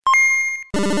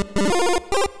Hello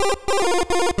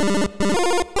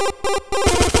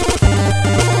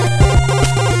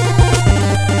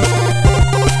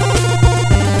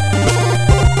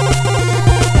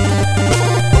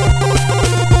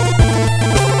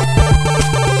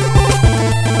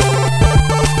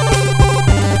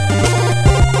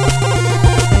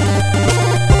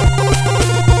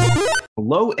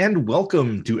and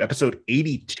welcome to episode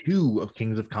 82 of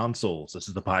Kings of Consoles. This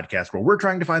is the podcast where we're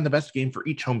trying to find the best game for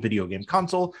each home video game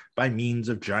console by means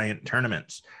of giant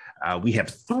tournaments. We have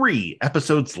 3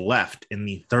 episodes left in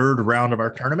the third round of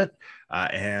our tournament,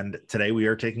 and today we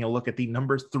are taking a look at the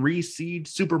number 3 seed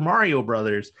Super Mario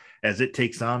Brothers as it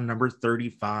takes on number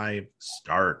 35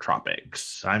 Star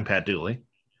Tropics. I'm Pat Dooley.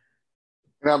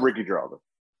 And I'm Ricky Geraldo.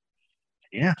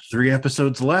 Yeah, 3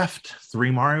 episodes left,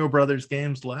 3 Mario Brothers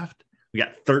games left. We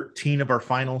got 13 of our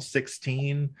final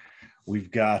 16.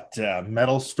 We've got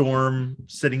Metal Storm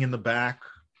sitting in the back,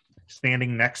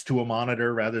 standing next to a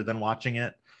monitor rather than watching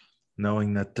it,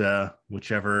 knowing that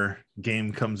whichever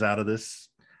game comes out of this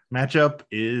matchup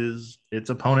is its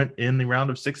opponent in the round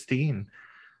of 16.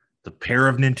 The pair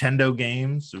of Nintendo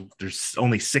games. There's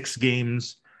only 6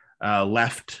 games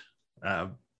left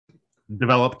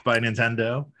developed by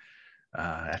Nintendo.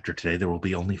 After today, there will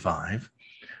be only 5.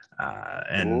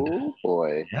 Oh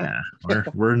boy. Yeah,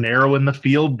 we're narrowing the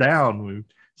field down. We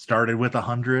started with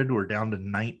 100, we're down to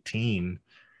 19.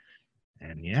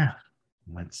 And yeah,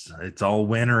 it's all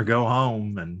win or go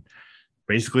home. And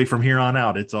basically from here on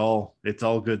out, it's all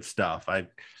good stuff. I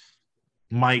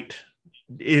might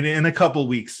in a couple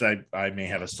weeks, I may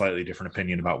have a slightly different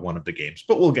opinion about one of the games,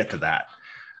 but we'll get to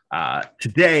that.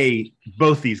 Today,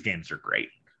 both these games are great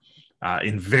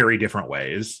in very different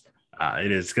ways.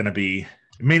 It is going to be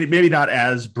maybe not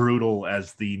as brutal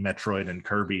as the Metroid and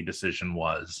Kirby decision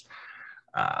was,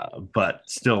 but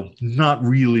still not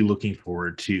really looking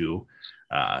forward to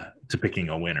picking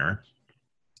a winner.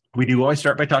 We do always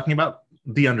start by talking about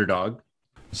the underdog.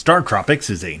 Star Tropics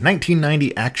is a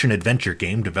 1990 action-adventure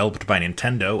game developed by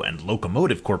Nintendo and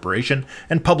Locomotive Corporation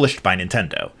and published by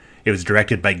Nintendo. It was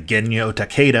directed by Genyo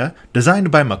Takeda, designed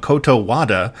by Makoto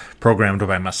Wada, programmed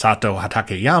by Masato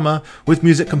Takeyama, with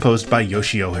music composed by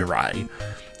Yoshio Hirai.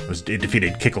 It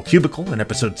defeated Kickle Cubicle in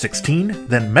episode 16,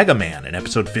 then Mega Man in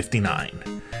episode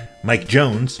 59. Mike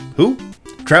Jones, who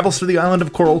travels to the island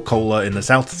of Coral Cola in the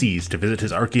South Seas to visit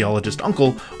his archaeologist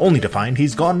uncle, only to find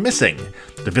he's gone missing.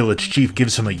 The village chief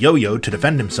gives him a yo-yo to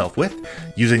defend himself with.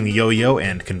 Using the yo-yo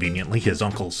and, conveniently, his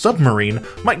uncle's submarine,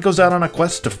 Mike goes out on a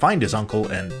quest to find his uncle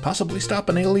and possibly stop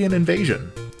an alien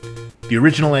invasion. The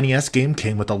original NES game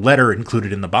came with a letter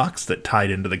included in the box that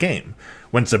tied into the game.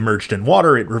 When submerged in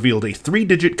water, it revealed a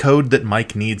 3-digit code that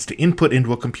Mike needs to input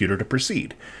into a computer to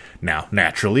proceed. Now,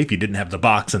 naturally, if you didn't have the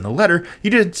box and the letter, you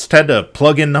just had to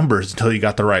plug in numbers until you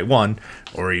got the right one,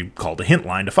 or you called a hint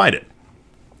line to find it.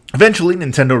 Eventually,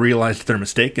 Nintendo realized their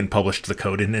mistake and published the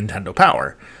code in Nintendo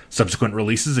Power. Subsequent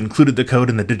releases included the code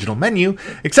in the digital menu,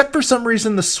 except for some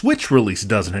reason the Switch release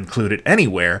doesn't include it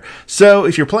anywhere, so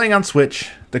if you're playing on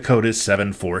Switch, the code is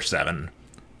 747.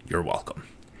 You're welcome.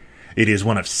 It is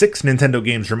one of 6 Nintendo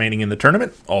games remaining in the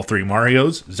tournament, all 3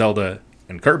 Marios, Zelda,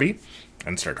 and Kirby,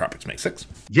 and Star Tropics make 6.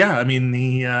 Yeah, I mean,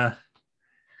 the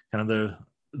kind of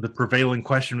the prevailing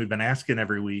question we've been asking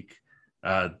every week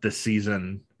this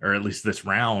season, or at least this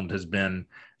round, has been,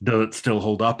 does it still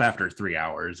hold up after 3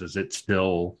 hours? Is it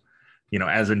still,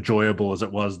 as enjoyable as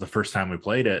it was the first time we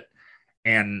played it?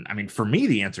 And I mean, for me,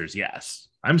 the answer is yes.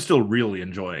 I'm still really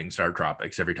enjoying Star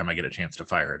Tropics every time I get a chance to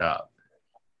fire it up.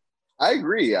 I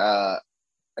agree. I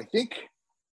think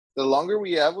the longer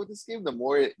we have with this game, the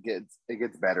more it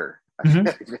gets better.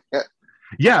 Mm-hmm.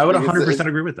 Yeah, I would 100%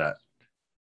 agree with that.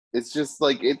 It's just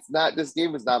like, this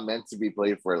game is not meant to be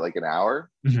played for like an hour.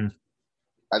 Mm-hmm.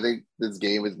 I think this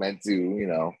game is meant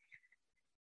to,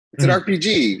 it's an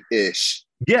RPG-ish.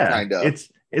 Yeah, kind of.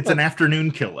 It's an afternoon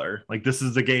killer. Like, this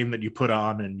is a game that you put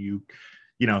on and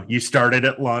you start it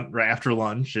at lunch, right after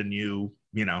lunch, and you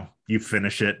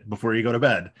finish it before you go to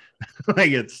bed.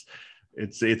 Like, it's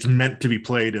meant to be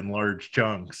played in large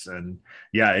chunks. And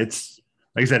yeah, it's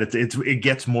like I said, it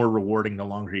gets more rewarding the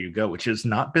longer you go, which has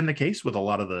not been the case with a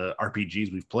lot of the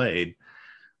RPGs we've played,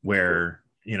 where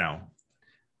you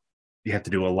have to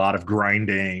do a lot of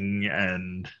grinding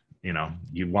and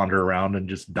you wander around and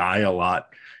just die a lot.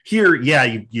 Here, yeah,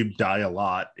 you die a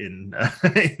lot in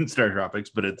in Star Tropics,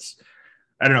 but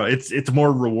I don't know, it's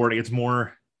more rewarding. It's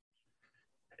more,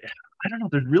 I don't know,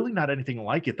 there's really not anything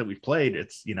like it that we've played.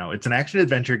 It's it's an action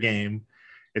adventure game.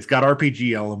 It's got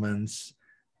RPG elements.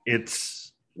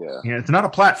 It's not a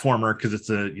platformer because it's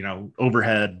a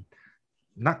overhead,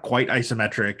 not quite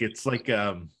isometric. It's like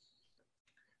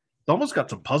almost got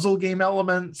some puzzle game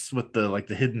elements with the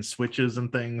hidden switches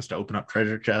and things to open up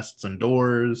treasure chests and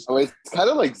doors. Oh, it's kind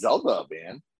of like Zelda,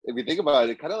 man. If you think about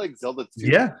it, kind of like Zelda 2.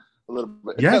 Yeah. A little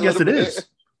bit. Yeah, I guess it is.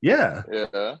 Yeah.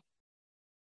 Yeah.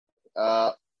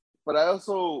 But I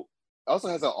also has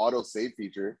an auto save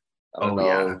feature. I don't know.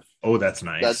 Yeah. Oh, that's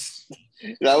nice.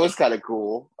 That was kind of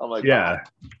cool. I'm like, yeah.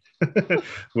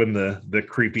 When the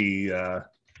creepy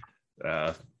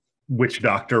witch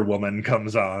doctor woman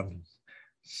comes on,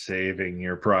 saving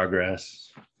your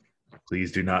progress.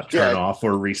 Please do not turn off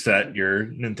or reset your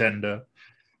Nintendo.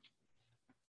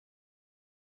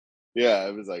 Yeah,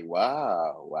 it was like,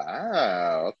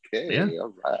 wow, okay,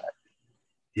 all right.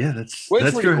 Yeah, that's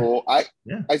pretty good. Cool. I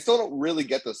still don't really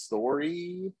get the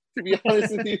story, to be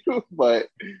honest with you, but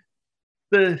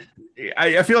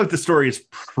I feel like the story is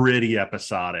pretty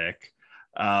episodic.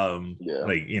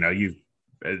 Like,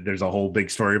 there's a whole big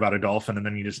story about a dolphin, and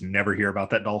then you just never hear about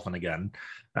that dolphin again.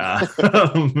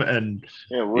 And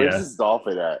where's this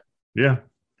dolphin at? Yeah,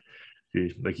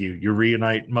 you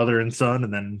reunite mother and son,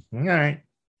 and then all right,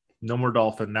 no more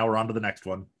dolphin. Now we're on to the next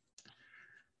one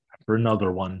for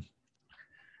another one.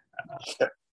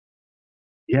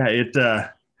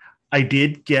 I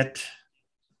did get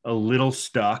a little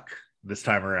stuck this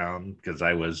time around because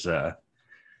I was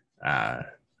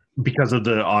because of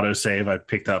the autosave. I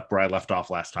picked up where I left off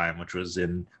last time, which was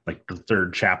in like the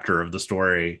third chapter of the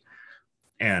story,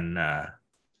 and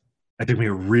it took me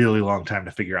a really long time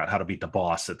to figure out how to beat the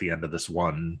boss at the end of this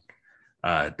one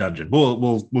dungeon.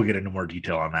 We'll get into more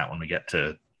detail on that when we get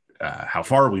to how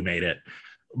far we made it,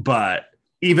 but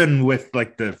even with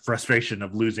like the frustration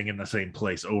of losing in the same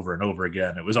place over and over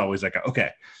again, it was always like, okay,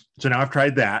 so now I've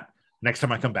tried that. Next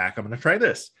time I come back, I'm going to try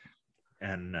this.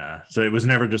 And so it was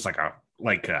never just to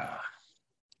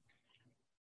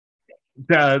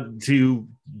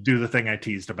do the thing I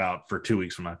teased about for 2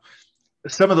 weeks from now.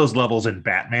 Some of those levels in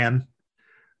Batman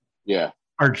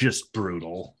are just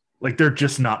brutal. Like, they're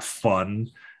just not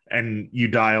fun. And you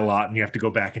die a lot and you have to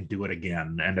go back and do it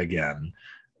again and again.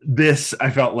 This, I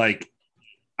felt like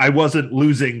I wasn't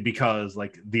losing because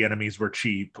like the enemies were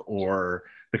cheap or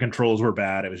the controls were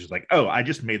bad. It was just like, oh, I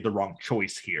just made the wrong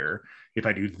choice here. If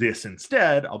I do this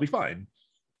instead, I'll be fine.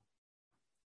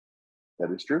 That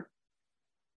is true.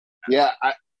 Yeah,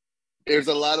 there's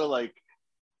a lot of like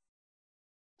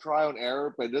trial and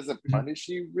error, but it doesn't punish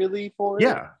you really for it.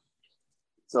 Yeah.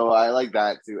 So I like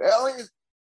that too.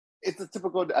 It's a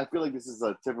typical. I feel like this is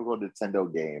a typical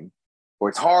Nintendo game where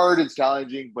it's hard, it's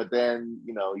challenging, but then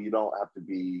you don't have to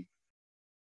be.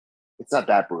 It's not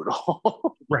that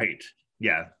brutal, right?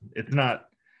 Yeah, it's not.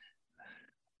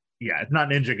 Yeah, it's not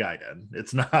Ninja Gaiden.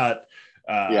 It's not.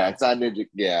 It's not Ninja.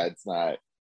 Yeah, it's not.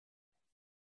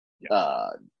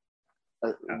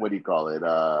 What do you call it?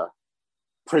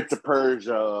 Prince of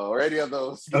Persia or any of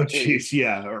those. Oh, jeez,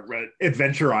 yeah, or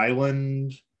Adventure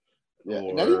Island. Yeah,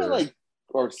 not even like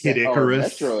Kid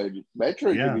Icarus.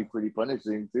 Metroid can be pretty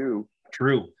punishing too.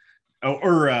 True. Oh,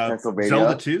 or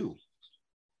Zelda 2.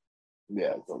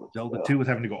 Yeah, Zelda 2 with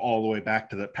having to go all the way back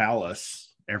to the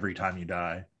palace every time you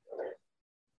die.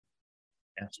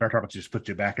 And StarCraft just puts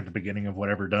you back at the beginning of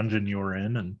whatever dungeon you were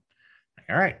in, and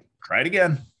all right, try it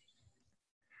again.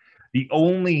 The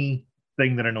only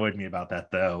thing that annoyed me about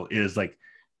that though is like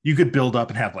you could build up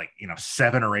and have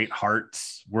 7 or 8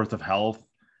 hearts worth of health,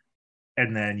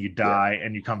 and then you die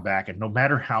and you come back, and no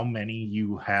matter how many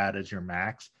you had as your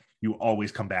max, you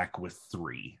always come back with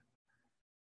 3.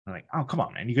 I'm like, oh, come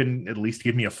on, man. You can at least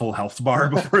give me a full health bar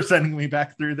before sending me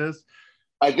back through this.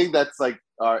 I think that's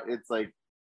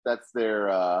that's their,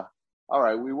 all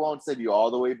right, we won't send you all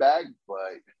the way back, but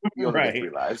you only get 3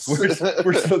 lives.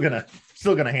 We're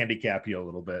still gonna handicap you a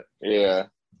little bit. Yeah.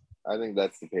 I think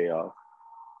that's the payoff.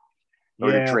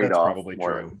 Or the trade-off. That's probably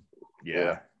true.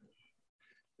 Yeah.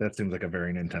 That seems like a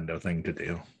very Nintendo thing to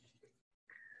do.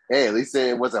 Hey, at least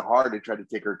it wasn't hard to try to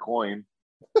take her coin.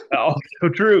 Oh, so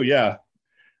true. Yeah.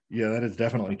 Yeah, that is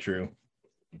definitely true.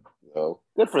 So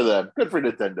good for them. Good for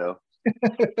Nintendo.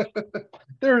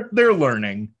 They're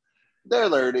learning. They're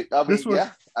learning. I mean, this is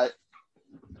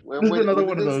another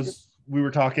one of those. We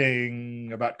were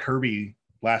talking about Kirby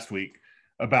last week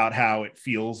about how it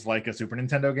feels like a Super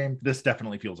Nintendo game. This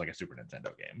definitely feels like a Super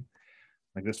Nintendo game.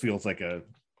 Like, this feels like a,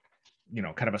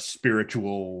 kind of a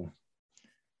spiritual,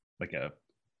 like a,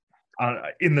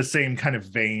 in the same kind of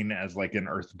vein as like an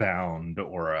Earthbound,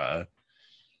 or a,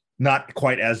 not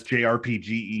quite as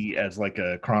JRPG as like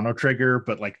a Chrono Trigger,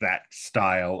 but like that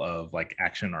style of like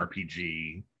action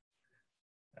RPG,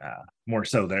 more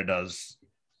so than it does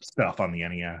stuff on the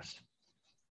NES.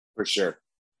 For sure.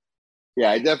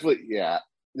 Yeah,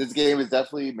 this game is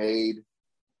definitely made,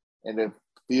 and it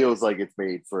feels like it's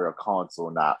made for a console,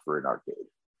 not for an arcade.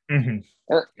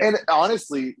 Mm-hmm. And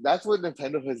honestly, that's what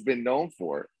Nintendo has been known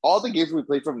for. All the games we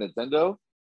play from Nintendo,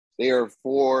 they are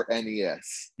for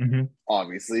NES, Mm-hmm.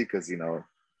 obviously, because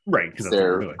Right, because it's that's what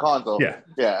we're their doing. console.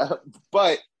 Yeah.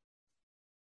 But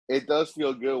it does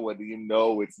feel good when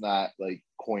it's not like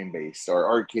coin based or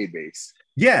arcade based.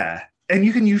 Yeah, and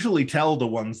you can usually tell the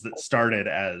ones that started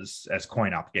as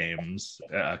coin op games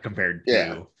compared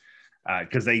to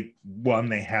because they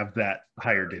have that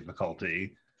higher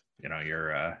difficulty.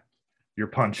 Your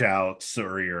punch outs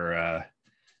or your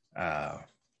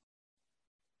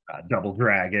double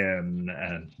dragon,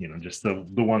 and just the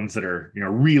ones that are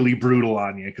really brutal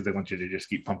on you because they want you to just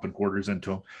keep pumping quarters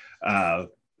into them.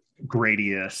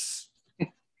 Gradius,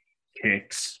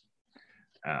 Kicks,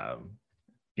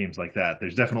 games like that.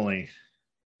 This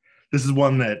is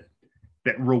one that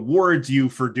rewards you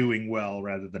for doing well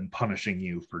rather than punishing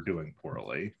you for doing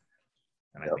poorly.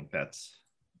 And I think that's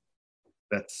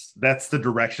the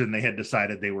direction they had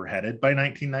decided they were headed by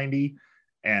 1990,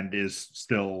 and is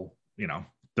still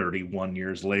 31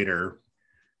 years later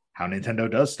how Nintendo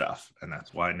does stuff. And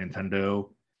that's why Nintendo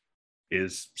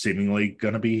is seemingly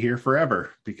going to be here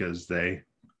forever, because they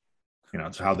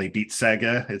it's how they beat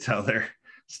Sega. It's how they're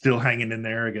still hanging in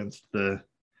there against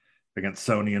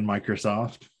Sony and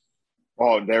Microsoft.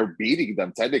 Oh, they're beating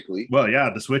them technically. Well, yeah,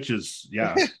 the Switch is,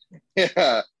 yeah.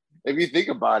 Yeah. If you think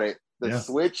about it, the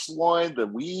Switch one, the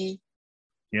Wii.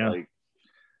 Yeah.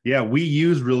 Wii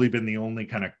U's really been the only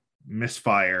kind of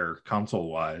misfire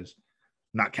console-wise,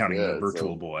 not counting the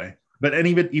Virtual Boy. But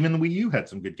even the Wii U had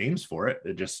some good games for it.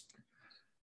 It just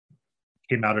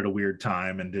came out at a weird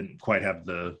time and didn't quite have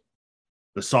the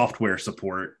software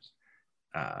support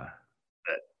that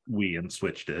Wii and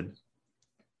Switch did.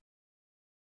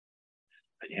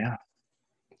 But yeah,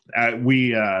 we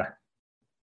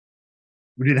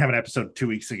did have an episode 2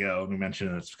 weeks ago, and we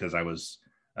mentioned it's because I was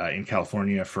in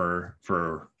California for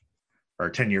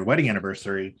our 10-year wedding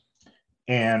anniversary,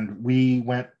 and we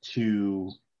went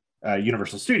to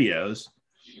Universal Studios,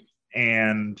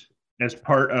 and as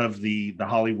part of the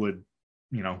Hollywood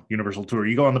Universal tour,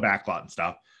 you go on the back lot and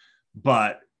stuff,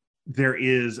 but there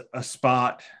is a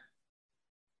spot,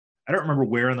 I don't remember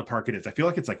where in the park it is, I feel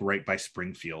like it's like right by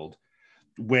Springfield,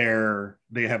 where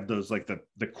they have those like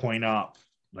the coin op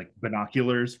like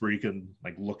binoculars where you can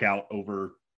like look out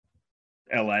over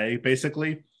LA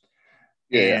basically.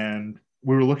 And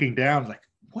we were looking down like,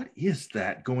 what is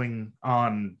that going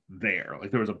on there?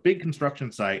 Like there was a big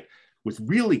construction site with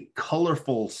really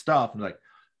colorful stuff, and like,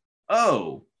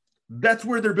 oh, that's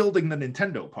where they're building the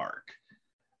Nintendo park.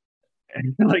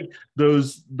 And like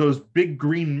those big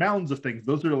green mounds of things,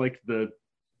 those are like the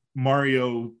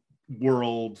Mario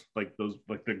world, like those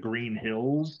like the green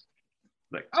hills.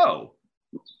 Like, oh,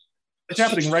 it's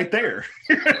happening right there.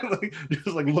 Like, just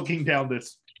like looking down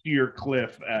this sheer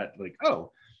cliff at like,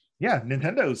 oh yeah,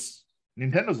 Nintendo's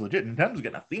legit. Nintendo's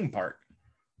getting a theme park.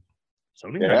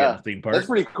 Sony's not getting a theme park. That's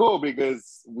pretty cool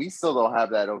because we still don't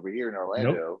have that over here in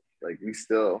Orlando. Nope. Like it's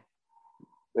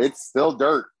still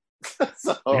dirt.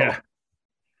 So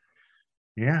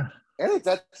yeah. And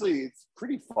it's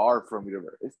pretty far from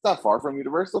Universal. It's not far from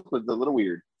Universal, but it's a little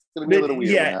weird. It's gonna be a little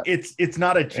weird. Yeah, it's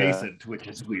not adjacent, which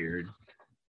is weird.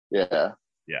 Yeah.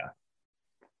 Yeah.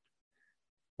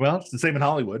 Well, it's the same in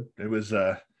Hollywood. It was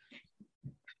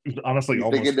honestly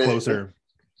almost closer.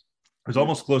 It was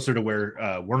almost closer to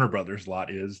where Warner Brothers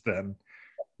lot is than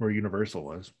where Universal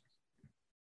was.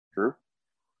 True.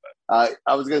 I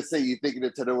was gonna say, you think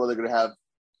Nintendo they're gonna have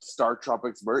Star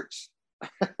Tropics merch?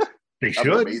 They should.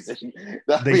 Amazing.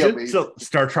 They should. Amazing. So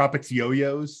Star Tropics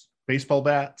yo-yos, baseball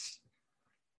bats,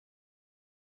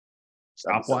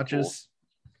 stopwatches. So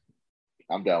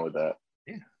cool. I'm down with that.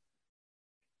 Yeah.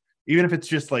 Even if it's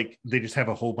just like they just have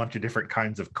a whole bunch of different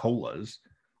kinds of colas,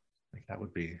 like that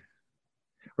would be,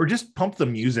 or just pump the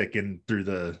music in through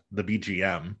the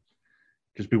BGM.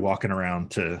 Just be walking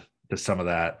around to some of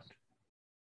that.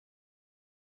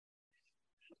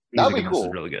 That'd be cool.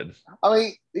 Is really good. I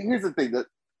mean, here's the thing, that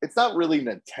it's not really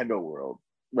Nintendo World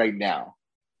right now.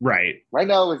 Right. Right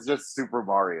now it's just Super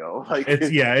Mario. Like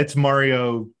it's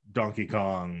Mario, Donkey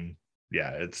Kong.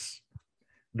 Yeah, it's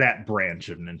that branch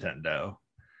of Nintendo.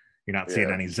 You're not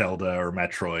seeing any Zelda or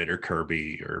Metroid or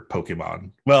Kirby or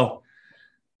Pokemon. Well,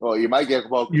 you might get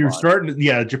Pokemon. You're starting.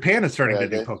 Yeah, Japan is starting to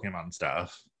do Pokemon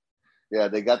stuff. Yeah,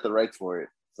 they got the rights for it.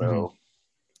 So,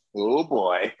 oh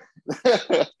boy,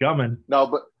 coming. No,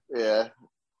 but yeah,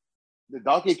 the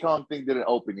Donkey Kong thing didn't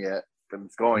open yet, but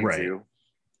it's going to.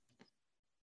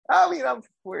 I mean,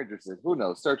 we're interested. Who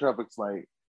knows? Star Tropics might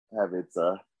have its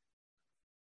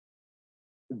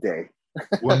day.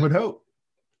 One would hope.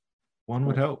 One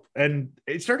would hope. And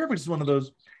it started with just one of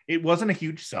those. It wasn't a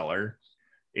huge seller.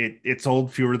 It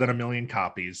sold fewer than 1 million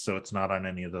copies, so it's not on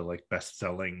any of the like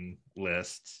best-selling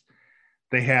lists.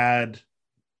 They had,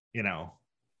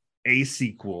 a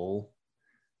sequel.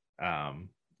 They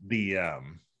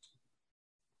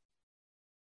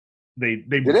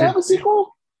did it have a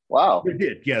sequel? Wow. They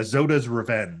did, yeah. Zoda's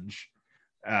Revenge,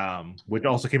 which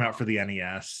also came out for the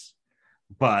NES,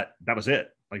 but that was it.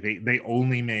 Like they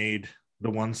only made the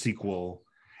one sequel.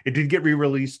 It did get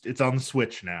re-released. It's on the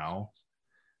Switch now,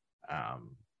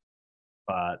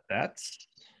 but that's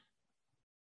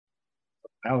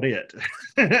about it.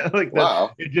 Like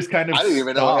wow, it just kind of. I didn't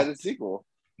even know it had a sequel.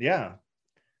 Yeah,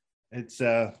 it's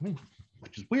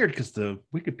which is weird because the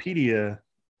Wikipedia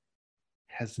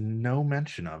has no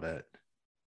mention of it.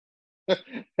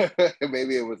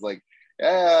 Maybe it was like,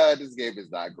 this game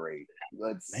is not great.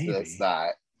 Let's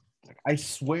not. I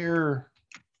swear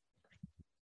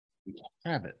we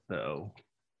have it though.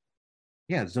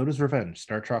 Yeah, Zoda's Revenge,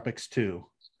 Star Tropics 2.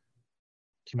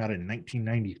 Came out in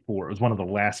 1994. It was one of the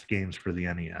last games for the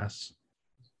NES.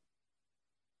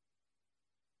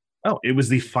 Oh, it was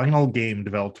the final game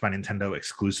developed by Nintendo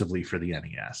exclusively for the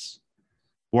NES.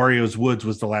 Wario's Woods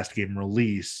was the last game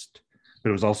released, but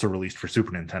it was also released for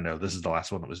Super Nintendo. This is the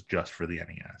last one that was just for the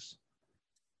NES.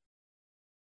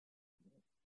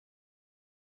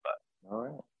 But, all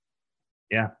right.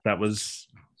 Yeah, that was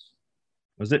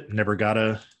it.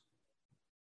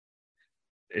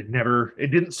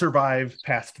 It didn't survive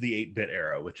past the 8-bit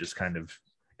era, which is kind of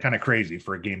crazy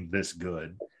for a game this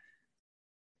good.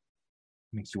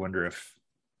 Makes you wonder if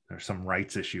there's some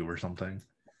rights issue or something.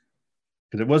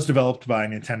 Because it was developed by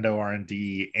Nintendo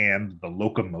R&D and the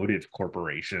Locomotive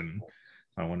Corporation.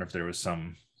 I wonder if there was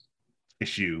some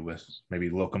issue with maybe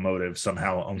Locomotive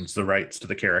somehow owns the rights to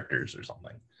the characters or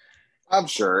something. I'm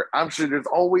sure there's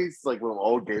always, like with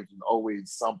old games, there's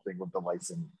always something with the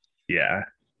license. Yeah.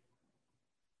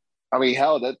 I mean,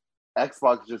 hell, that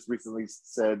Xbox just recently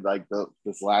said like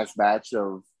this last batch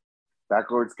of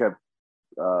backwards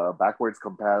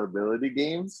compatibility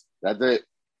games. That's it.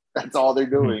 That's all they're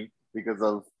doing because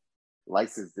of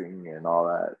licensing and all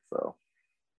that. So,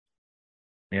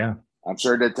 yeah, I'm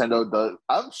sure Nintendo does.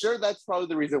 I'm sure that's probably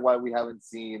the reason why we haven't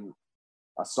seen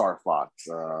a Star Fox,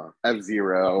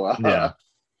 F-Zero. Yeah,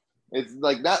 it's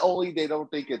like not only they don't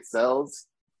think it sells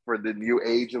for the new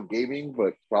age of gaming,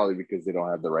 but probably because they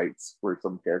don't have the rights for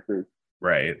some characters.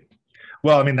 Right.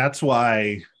 Well, I mean, that's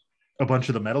why a bunch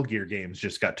of the Metal Gear games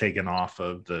just got taken off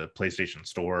of the PlayStation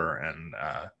Store and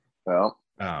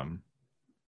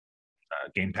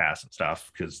Game Pass and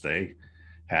stuff, because they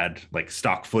had like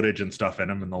stock footage and stuff in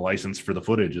them, and the license for the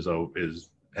footage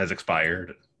has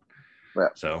expired. Yeah.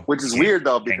 So, which is weird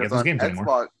though, because on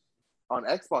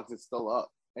Xbox it's still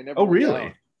up. Oh, really?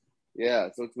 Down. Yeah,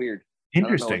 so it's weird.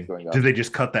 Interesting. Did they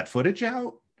just cut that footage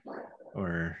out?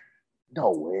 Or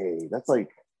no way. That's like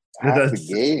half the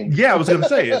game. Yeah, I was gonna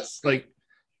say it's like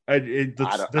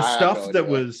the stuff that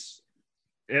was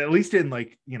at least in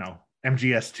like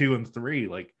MGS 2 and 3,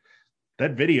 like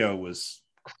that video was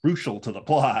crucial to the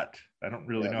plot. I don't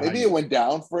really know. Maybe it went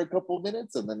down for a couple of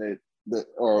minutes and then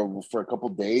or for a couple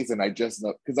of days, and I just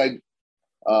know because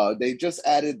they just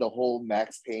added the whole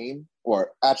Max Payne,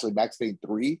 or actually Max Payne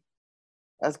 3.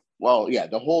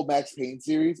 The whole Max Payne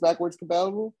series backwards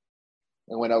compatible.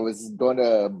 And when I was going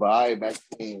to buy Max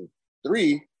Payne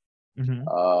 3,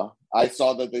 I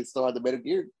saw that they still had the Metal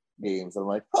Gear games. I'm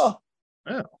like, huh.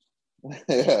 Yeah.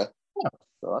 Yeah.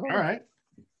 So, all right.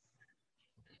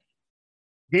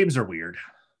 Games are weird.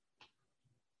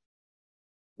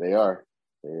 They are.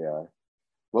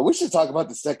 Well, we should talk about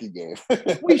the second game.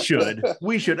 We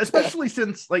should, especially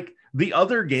since like the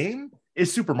other game is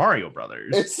Super Mario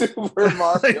Brothers. It's Super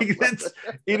Mario.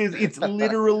 It's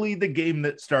literally the game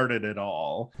that started it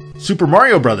all. Super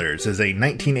Mario Brothers is a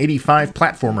 1985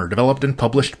 platformer developed and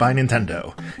published by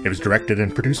Nintendo. It was directed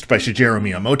and produced by Shigeru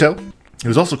Miyamoto. He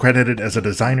was also credited as a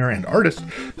designer and artist,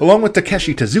 along with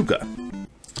Takeshi Tezuka.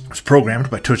 It was programmed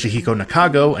by Toshihiko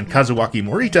Nakago and Kazuaki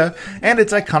Morita, and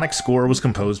its iconic score was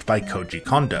composed by Koji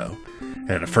Kondo. It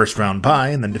had a first round bye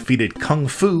and then defeated Kung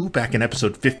Fu back in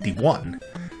episode 51.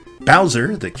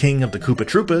 Bowser, the king of the Koopa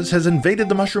Troopas, has invaded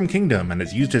the Mushroom Kingdom and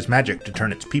has used his magic to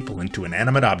turn its people into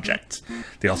inanimate objects.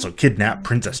 They also kidnap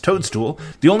Princess Toadstool,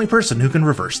 the only person who can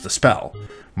reverse the spell.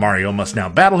 Mario must now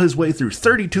battle his way through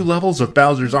 32 levels of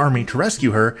Bowser's army to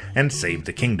rescue her and save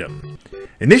the kingdom.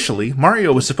 Initially,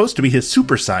 Mario was supposed to be his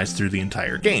supersize through the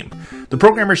entire game, The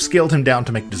programmers scaled him down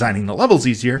to make designing the levels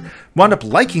easier, wound up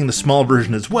liking the small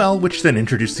version as well, which then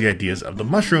introduced the ideas of the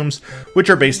mushrooms, which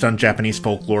are based on Japanese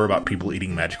folklore about people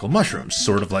eating magical mushrooms,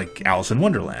 sort of like Alice in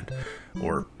Wonderland,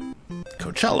 or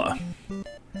Coachella.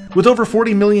 With over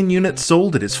 40 million units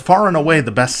sold, it is far and away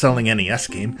the best-selling NES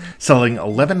game, selling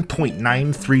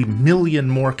 11.93 million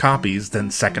more copies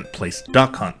than second-place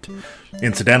Duck Hunt.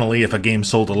 Incidentally, if a game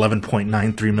sold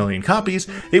 11.93 million copies,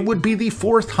 it would be the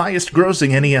fourth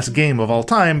highest-grossing NES game of all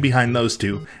time behind those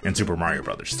two and Super Mario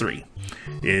Bros. 3.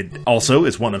 It also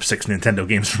is one of 6 Nintendo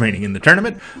games remaining in the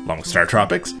tournament, along with Star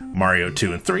Tropics, Mario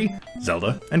 2 and 3,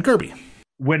 Zelda, and Kirby.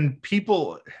 When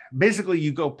people, basically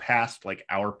you go past like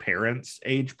our parents'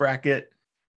 age bracket,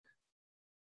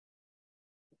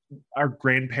 our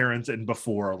grandparents and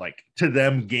before, like to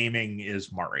them gaming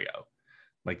is Mario.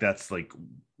 Like that's like,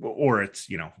 or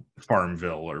it's, you know,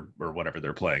 Farmville or whatever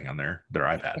they're playing on their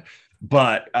iPad.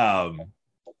 But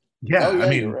yeah, I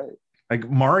mean, you're right. like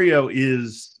Mario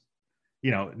is, you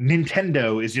know,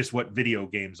 Nintendo is just what video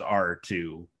games are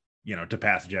to, you know, to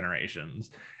past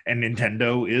generations. And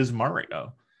Nintendo is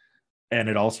Mario. And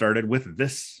it all started with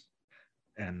this.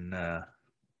 And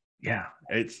yeah,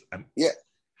 it's talking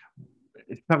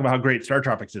about how great Star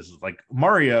Tropics is. Like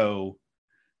Mario,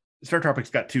 Star Tropics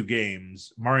got 2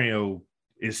 games. Mario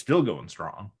is still going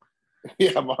strong.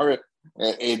 Yeah, Mario,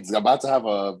 it's about to have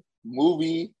a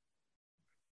movie.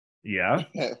 Yeah.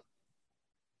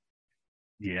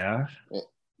 Yeah.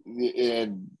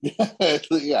 And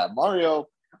yeah, Mario.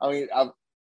 I mean,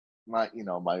 my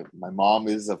mom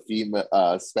is a female.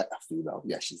 Female.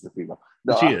 Yeah, she's a female.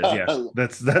 No, she is. Yeah,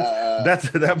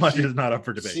 that much is not up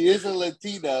for debate. She is a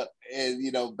Latina, and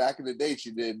you know, back in the day, she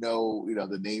didn't know, you know,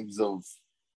 the names of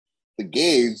the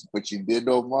games, but she did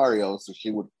know Mario. So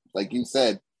she would, like you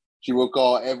said, she would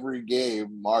call every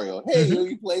game Mario. Hey, are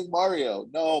you playing Mario?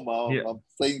 No, Mom, yeah. I'm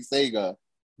playing Sega.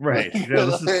 Right.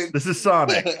 Yeah, this is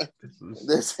Sonic.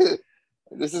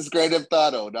 This is Grand Theft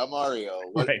Auto, not Mario.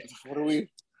 What are we?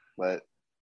 But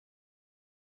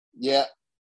yeah.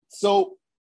 So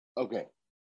okay.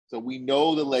 So we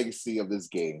know the legacy of this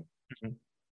game. Mm-hmm.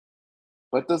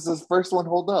 But does this first one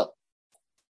hold up?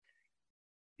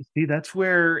 See, that's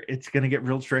where it's going to get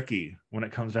real tricky when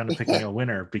it comes down to picking a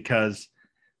winner, because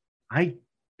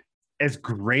as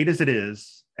great as it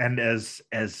is, and as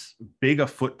big a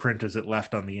footprint as it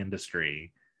left on the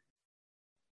industry,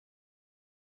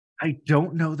 I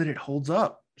don't know that it holds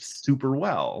up super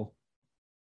well.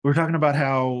 We're talking about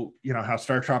how, you know, how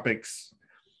Star Tropics,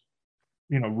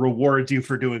 you know, rewards you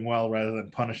for doing well rather than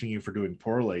punishing you for doing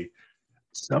poorly.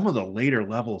 Some of the later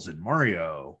levels in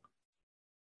Mario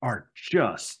are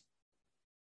just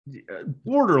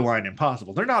borderline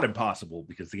impossible. They're not impossible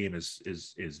because the game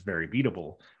is very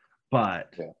beatable,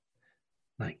 but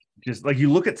like, just like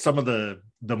you look at some of the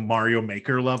Mario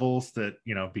Maker levels that,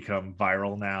 you know, become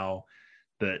viral now,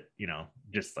 that, you know,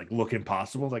 just like look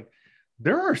impossible. Like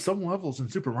there are some levels in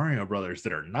Super Mario Brothers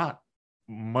that are not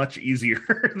much easier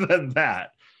than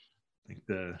that. Like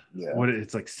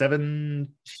it's like 7-2,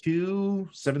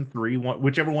 7-3,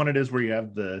 whichever one it is, where you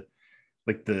have the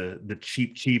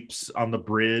cheaps on the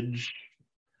bridge,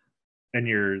 and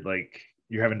you're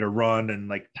having to run and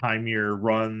like time your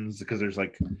runs, because there's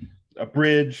like a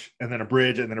bridge and then a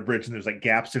bridge and then a bridge, and there's like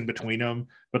gaps in between them,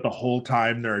 but the whole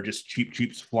time there are just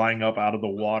cheaps flying up out of the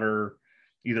water,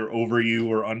 either over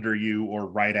you or under you or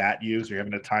right at you, so you're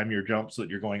having to time your jump so that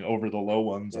you're going over the low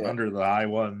ones and under the high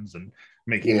ones and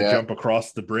making the jump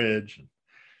across the bridge.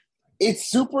 It's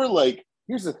super, like,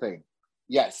 here's the thing.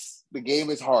 Yes, the game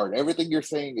is hard. Everything you're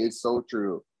saying is so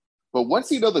true. But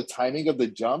once you know the timing of the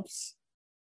jumps,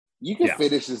 you can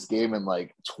finish this game in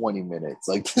like 20 minutes.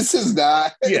 Like, this is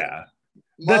not... Yeah,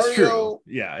 Mario, that's true.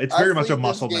 Yeah, it's very much a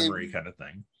muscle memory kind of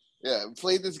thing. Yeah, I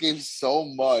played this game so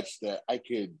much that I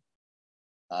could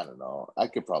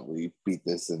probably beat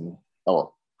this, and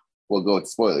we'll go with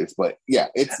spoilers. But yeah,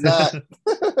 it's not...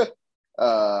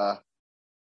 I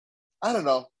don't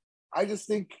know. I just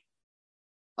think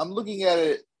I'm looking at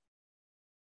it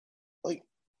like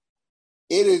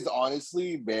it is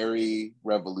honestly very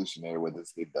revolutionary what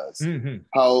this game does. Mm-hmm.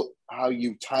 How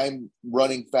you time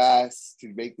running fast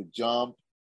to make the jump.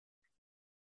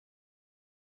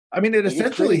 I mean, it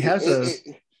essentially has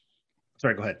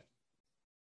sorry, go ahead.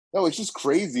 No, it's just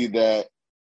crazy that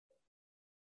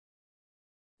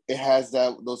it has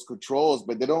those controls,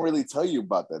 but they don't really tell you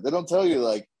about that. They don't tell you,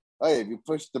 like, hey, if you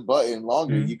push the button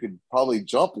longer, you could probably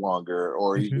jump longer,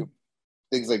 or you could,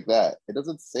 things like that. It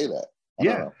doesn't say that. I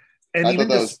don't know. And I thought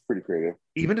that was pretty creative.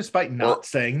 Even despite not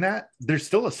saying that, there's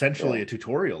still essentially a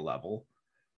tutorial level.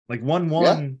 Like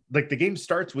like the game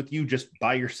starts with you just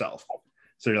by yourself.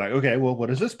 So you're like, okay, well, what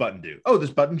does this button do? Oh,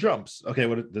 this button jumps.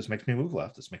 Okay, this makes me move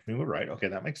left. This makes me move right. Okay,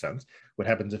 that makes sense. What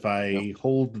happens if I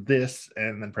hold this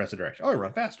and then press a direction? Oh, I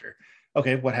run faster.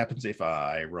 Okay, what happens if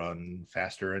I run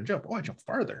faster and jump? Oh, I jump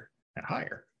farther and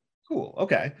higher. Cool.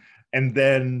 Okay. And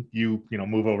then you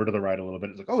move over to the right a little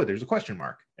bit. It's like, oh, there's a question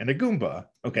mark and a Goomba.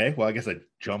 Okay, well, I guess I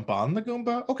jump on the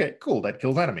Goomba. Okay, cool. That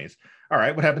kills enemies. All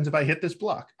right, what happens if I hit this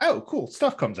block? Oh, cool.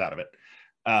 Stuff comes out of it.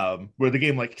 Where the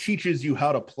game like teaches you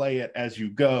how to play it as you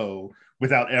go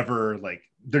without ever like,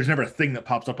 there's never a thing that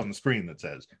pops up on the screen that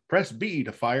says press B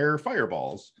to fire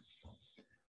fireballs.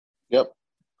 Yep.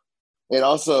 And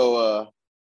also,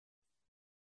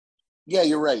 yeah,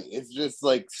 you're right. It's just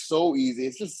like so easy.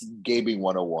 It's just gaming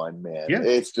 101, man. Yeah.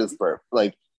 It's just perfect.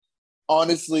 Like,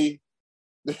 honestly,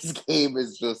 this game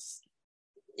is just,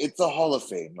 it's a Hall of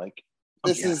Fame. Like,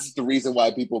 this is the reason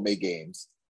why people make games.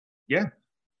 Yeah.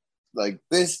 Like,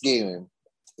 this game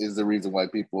is the reason why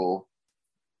people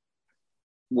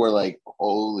were like,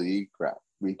 holy crap,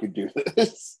 we could do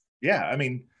this. Yeah. I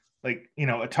mean, like,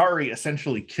 Atari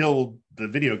essentially killed the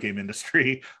video game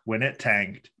industry when it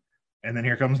tanked. And then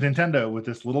here comes Nintendo with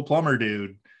this little plumber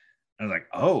dude. I was like,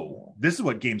 oh, this is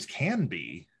what games can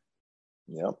be.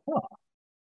 Yep. Huh.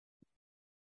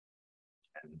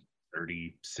 And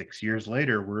 36 years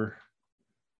later,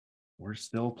 we're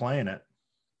still playing it.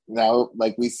 Now,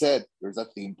 like we said, there's a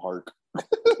theme park.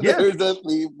 Yeah. There's a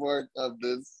theme park of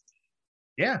this.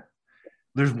 Yeah.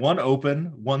 There's one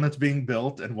open, one that's being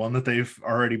built, and one that they've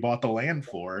already bought the land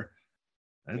for.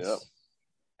 It's,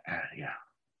 yeah.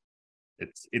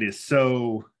 It is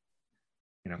so,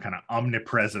 kind of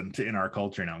omnipresent in our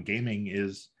culture now. Gaming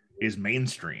is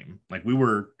mainstream. Like you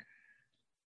weren't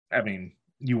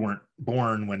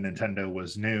born when Nintendo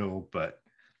was new, but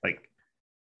like,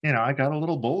 I got a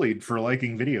little bullied for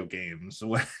liking video games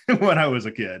when I was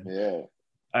a kid. Yeah.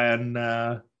 And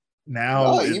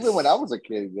now even when I was a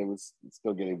kid, they was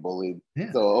still getting bullied.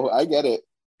 Yeah. So I get it.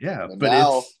 Yeah. And but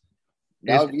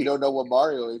now if you don't know what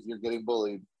Mario is, you're getting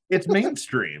bullied. It's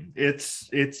mainstream. It's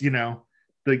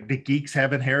the geeks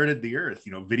have inherited the earth.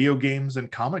 Video games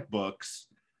and comic books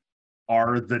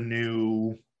are the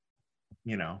new,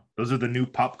 those are the new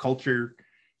pop culture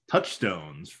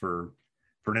touchstones for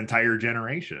an entire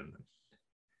generation.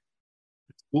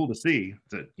 It's cool to see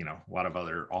that, a lot of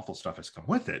other awful stuff has come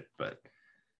with it, but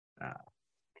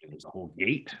there's a whole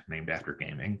gate named after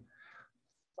gaming.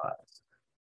 But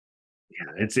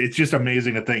yeah, it's just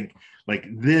amazing to think like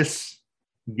this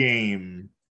game,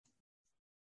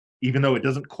 even though it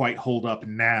doesn't quite hold up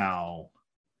now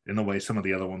in the way some of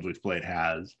the other ones we've played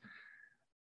has,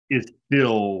 it's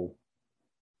still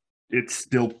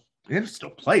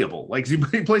playable. Like you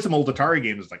play some old Atari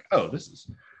games, it's like, oh, this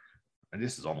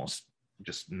is almost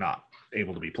just not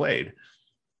able to be played.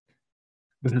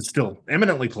 But it's still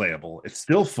eminently playable. It's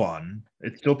still fun.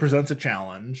 It still presents a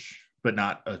challenge, but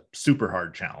not a super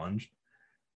hard challenge.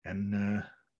 And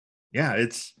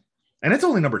it's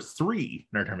only number 3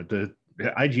 in our tournament. The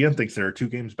IGN thinks there are 2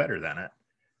 games better than it.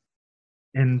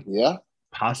 And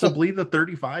possibly the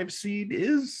 35 seed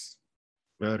is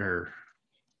better.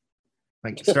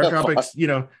 Like Star Tropics,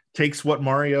 takes what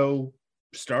Mario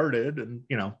started and,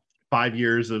 5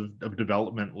 years of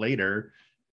development later,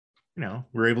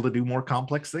 we're able to do more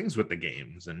complex things with the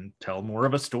games and tell more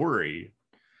of a story.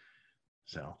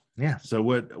 So, yeah. So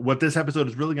what this episode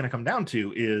is really going to come down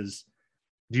to is,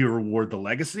 do you reward the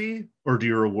legacy or do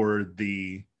you reward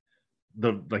the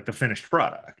finished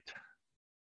product?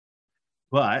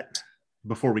 But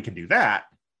before we can do that,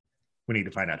 we need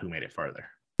to find out who made it farther.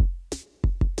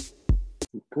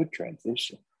 Good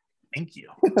transition. Thank you.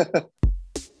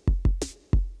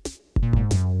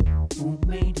 Who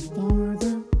made it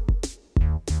farther?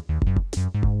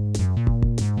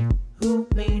 Who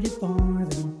made it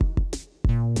farther?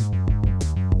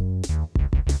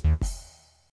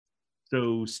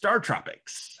 So Star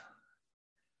Tropics.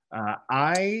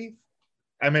 I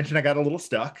mentioned I got a little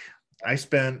stuck. I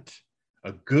spent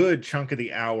a good chunk of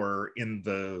the hour in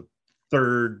the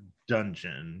 3rd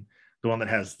dungeon, the one that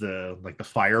has the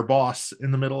fire boss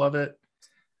in the middle of it.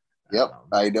 Yep,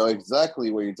 I know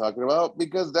exactly what you're talking about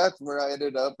because that's where I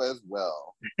ended up as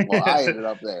well. Well, I ended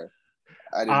up there.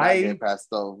 I did not get past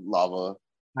the lava.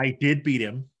 I did beat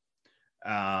him,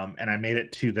 and I made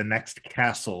it to the next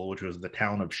castle, which was the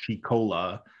town of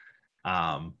Shikola.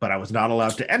 But I was not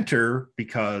allowed to enter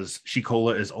because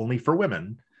Shikola is only for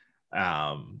women.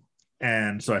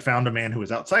 And so I found a man who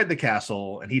was outside the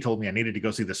castle, and he told me I needed to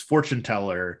go see this fortune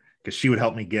teller because she would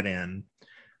help me get in.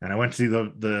 And I went to see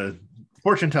the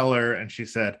fortune teller, and she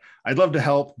said, I'd love to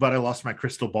help, but I lost my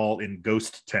crystal ball in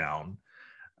Ghost Town.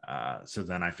 So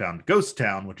then I found Ghost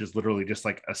Town, which is literally just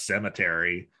like a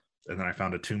cemetery. And then I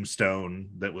found a tombstone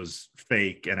that was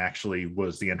fake and actually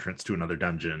was the entrance to another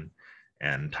dungeon.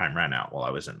 And time ran out while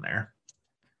I was in there.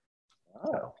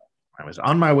 Oh. So I was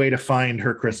on my way to find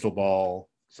her crystal ball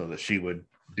so that she would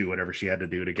do whatever she had to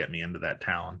do to get me into that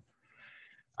town.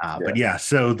 But yeah,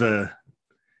 so the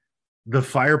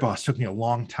fire boss took me a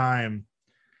long time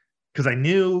because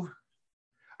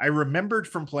I remembered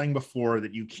from playing before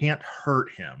that you can't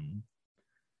hurt him,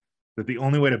 that the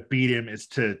only way to beat him is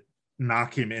to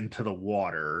knock him into the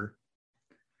water.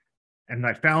 And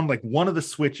I found like one of the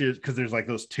switches, because there's like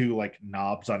those two like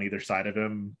knobs on either side of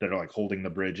him that are like holding the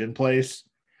bridge in place.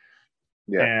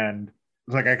 Yeah. And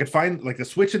like I could find like the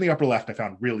switch in the upper left I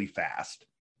found really fast.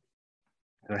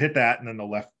 So I hit that, and then the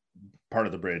left part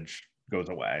of the bridge goes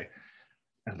away.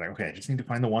 I was like, okay, I just need to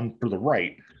find the one for the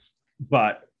right.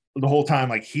 But the whole time,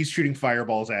 like he's shooting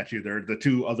fireballs at you. There are the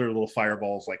two other little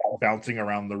fireballs like bouncing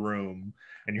around the room,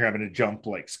 and you're having to jump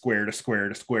like square to square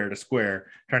to square to square,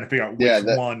 trying to figure out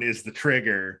which one is the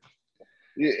trigger.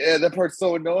 Yeah, that part's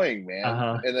so annoying,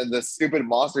 man. And then the stupid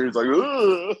monster is like,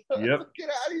 yep, get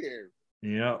out of here.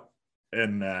 Yep.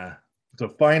 And so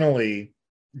finally,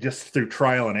 just through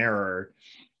trial and error,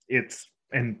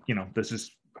 and you know, this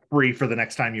is free for the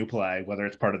next time you play, whether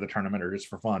it's part of the tournament or just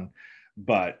for fun.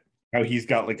 But how he's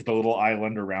got like the little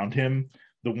island around him,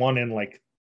 the one in like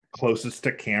closest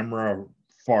to camera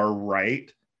far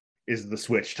right is the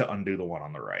switch to undo the one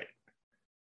on the right.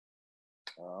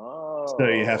 Oh, so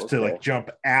you have to like jump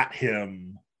at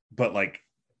him, but like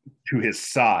to his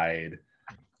side,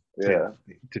 to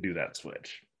do that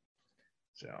switch.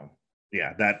 So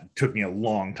yeah, that took me a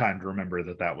long time to remember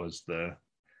that was the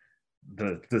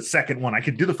second one. I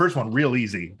could do the first one real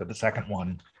easy, but the second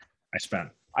one I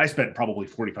spent probably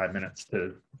 45 minutes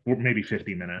to maybe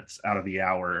 50 minutes out of the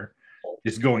hour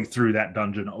just going through that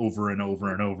dungeon over and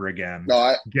over and over again.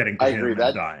 No, getting to him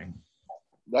and dying.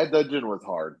 That dungeon was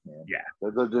hard, man. Yeah.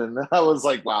 That dungeon, I was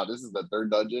like, wow, this is the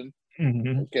third dungeon.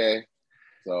 Mm-hmm. Okay.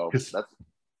 So that's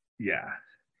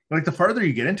like the farther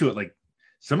you get into it, like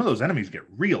some of those enemies get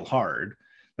real hard.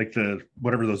 Like the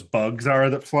whatever those bugs are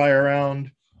that fly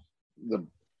around. The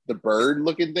bird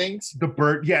looking things. The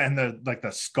bird, and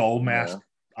the skull mask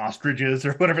ostriches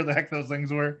or whatever the heck those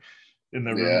things were in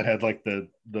the room that had like the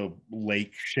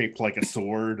lake shaped like a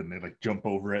sword, and they like jump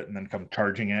over it and then come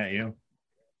charging at you.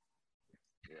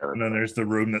 And then there's the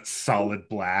room that's solid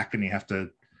black, and you have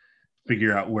to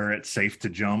figure out where it's safe to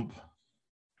jump.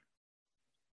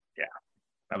 Yeah,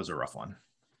 that was a rough one.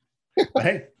 But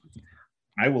hey,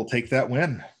 I will take that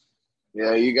win.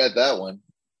 Yeah, you got that one.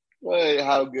 Wait,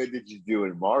 how good did you do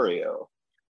in Mario?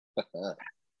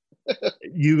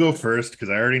 You go first, because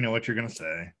I already know what you're going to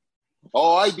say.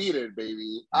 Oh, I beat it,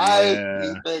 baby. Yeah. I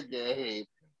beat the game.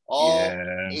 All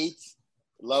 8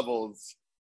 levels.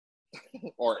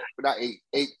 Or not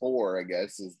 8-4, I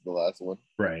guess, is the last one.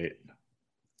 Right.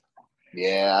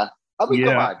 Yeah. I mean,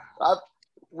 come on.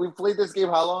 We played this game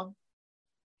how long?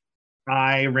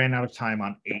 I ran out of time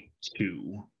on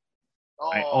 8-2.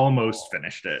 I almost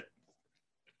finished it.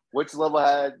 Which level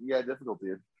had difficulty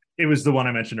in? It was the one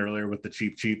I mentioned earlier with the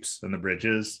cheaps and the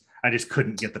bridges. I just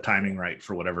couldn't get the timing right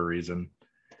for whatever reason.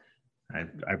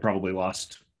 I probably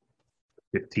lost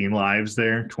 15 lives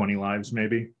there, 20 lives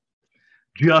maybe.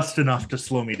 Just enough to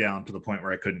slow me down to the point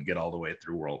where I couldn't get all the way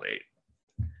through World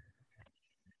 8.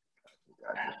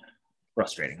 Gotcha.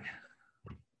 Frustrating.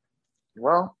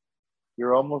 Well,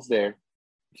 you're almost there.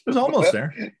 It was almost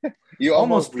there. You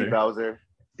almost beat Bowser.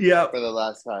 Yeah. For the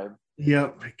last time.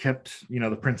 Yep. I kept,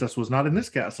 the princess was not in this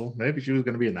castle. Maybe she was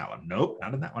going to be in that one. Nope,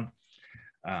 not in that one.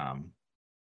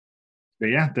 But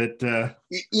yeah, that.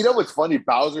 You know what's funny?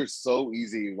 Bowser's so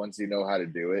easy once you know how to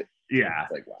do it. Yeah.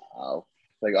 It's like, wow.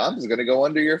 Like, I'm just going to go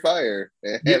under your fire.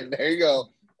 And there you go.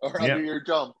 Or under your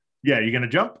jump. Yeah, you're going to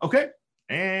jump? Okay.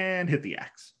 And hit the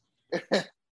axe.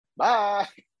 Bye.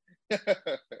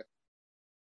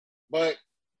 But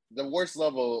the worst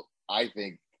level, I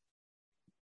think,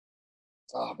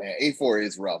 oh man, 8-4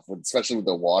 is rough, especially with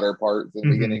the water part in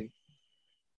the beginning.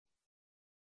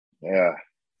 Yeah,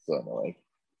 so annoying.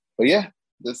 But yeah,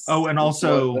 this. Oh, and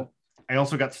also, I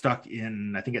also got stuck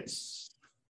in, I think it's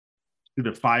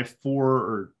either 5-4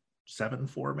 or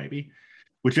 7-4, maybe,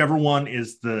 whichever one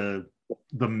is the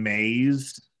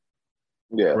maze.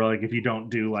 Yeah. Or like if you don't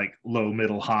do like low,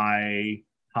 middle, high,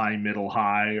 high, middle,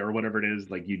 high, or whatever it is,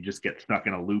 like you just get stuck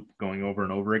in a loop going over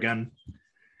and over again.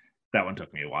 That one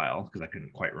took me a while because I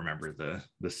couldn't quite remember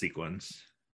the sequence.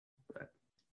 But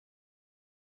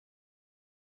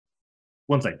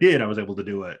once I did, I was able to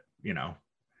do it,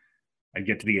 I'd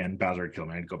get to the end, Bowser would kill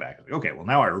me. I'd go back. Like, okay, well,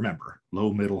 now I remember.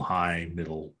 Low, middle, high,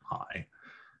 middle, high.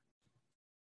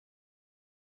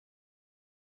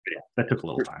 But yeah, that took a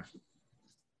little time.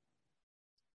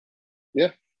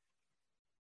 Yeah.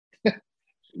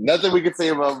 Nothing we could say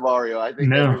about Mario. I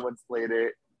think everyone's played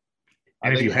it.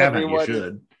 And if you haven't, you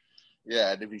should.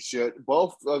 Yeah, and if you should.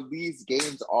 Both of these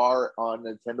games are on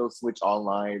Nintendo Switch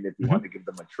Online if you want to give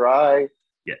them a try.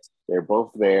 Yes. They're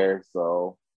both there,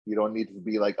 so you don't need to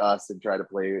be like us and try to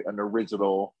play an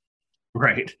original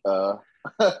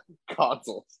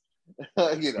consoles.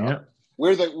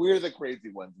 We're the crazy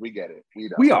ones. We get it.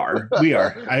 We are.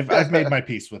 I've made my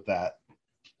peace with that.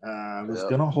 I was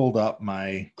gonna hold up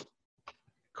my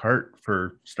cart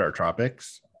for Star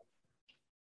Tropics,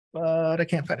 but I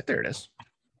can't find it. There it is.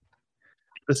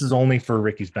 This is only for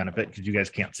Ricky's benefit because you guys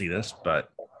can't see this,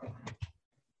 but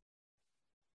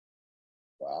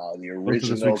wow, the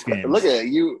original games. Look at it.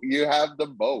 You have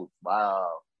them both. Wow.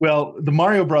 Well, the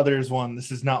Mario Brothers one,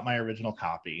 this is not my original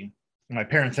copy. My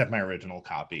parents have my original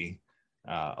copy,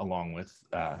 along with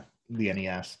the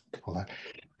NES. Hold on.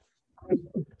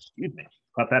 Excuse me.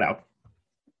 Cut that out.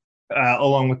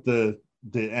 Along with the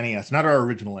NES, not our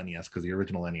original NES because the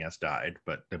original NES died,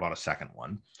 but they bought a second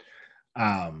one.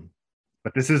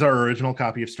 But this is our original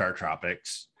copy of Star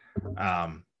Tropics. They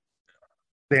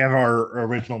have our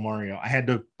original Mario. I had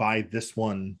to buy this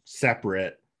one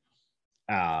separate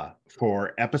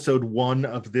for episode 1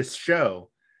 of this show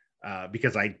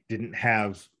because I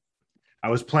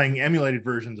was playing emulated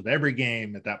versions of every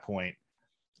game at that point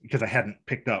because I hadn't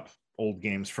picked up old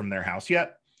games from their house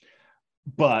yet.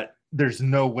 But there's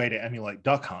no way to emulate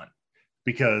Duck Hunt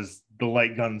because the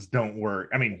light guns don't work.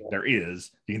 I mean, there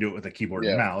is. You can do it with a keyboard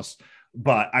and mouse,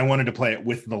 but I wanted to play it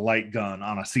with the light gun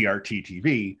on a CRT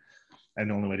TV. And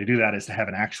the only way to do that is to have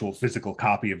an actual physical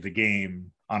copy of the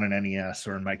game on an NES,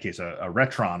 or in my case, a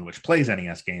Retron, which plays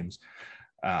NES games,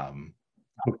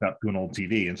 hooked up to an old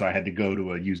TV. And so I had to go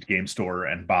to a used game store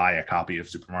and buy a copy of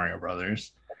Super Mario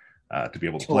Brothers to be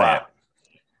able to play it.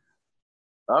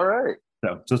 All right.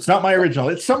 So it's not my original.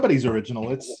 It's somebody's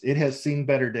original. It has seen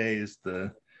better days. Do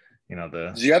you have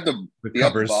the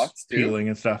covers box peeling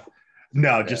and stuff?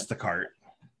 No, just the cart.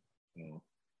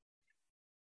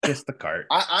 Just the cart.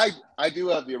 I do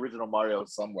have the original Mario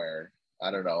somewhere.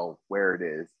 I don't know where it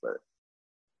is, but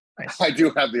nice. I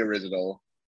do have the original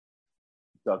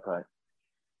Duck Hunt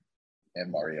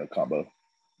and Mario combo.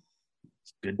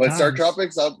 Good but times. Star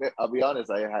Tropics, I'll be honest,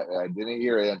 I didn't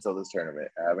hear it until this tournament.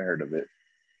 I haven't heard of it.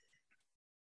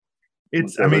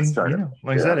 It's, I mean,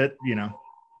 like I said, it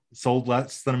sold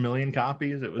less than 1 million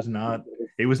copies. It was not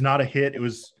a hit. It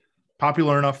was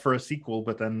popular enough for a sequel,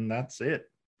 but then that's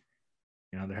it.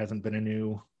 There hasn't been a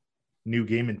new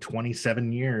game in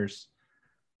 27 years,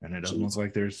 and it doesn't look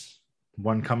like there's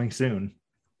one coming soon.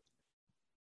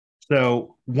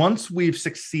 So once we've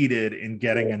succeeded in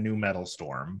getting a new Metal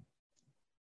Storm,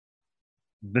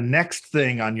 the next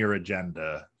thing on your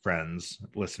agenda, friends,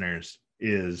 listeners,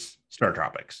 is Star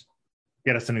Tropics.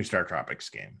 Get us a new Star Tropics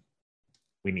game.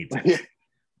 We need to.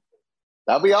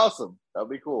 That'd be awesome.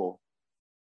 That'd be cool.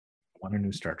 Want a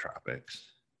new Star Tropics.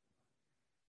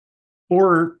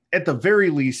 Or at the very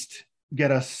least, get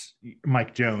us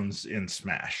Mike Jones in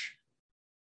Smash.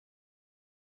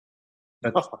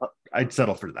 I'd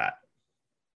settle for that.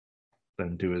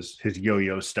 Then do his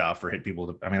yo-yo stuff or hit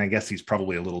people. I guess he's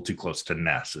probably a little too close to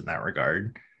Ness in that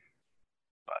regard.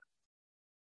 But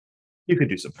you could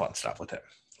do some fun stuff with him.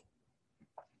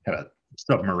 Have a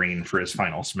submarine for his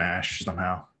final Smash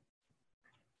somehow.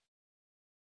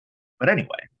 But anyway,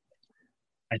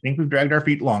 I think we've dragged our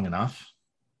feet long enough.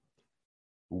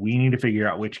 We need to figure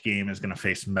out which game is going to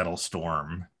face Metal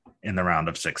Storm in the round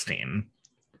of 16.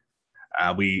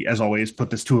 We, as always,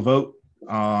 put this to a vote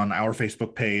on our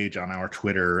Facebook page, on our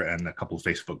Twitter, and a couple of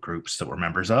Facebook groups that we're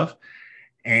members of.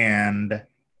 And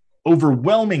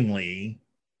overwhelmingly,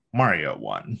 Mario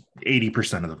won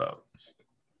 80% of the vote.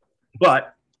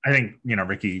 But I think,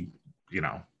 Ricky,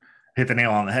 hit the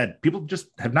nail on the head. People just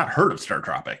have not heard of Star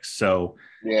Tropics. So,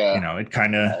 it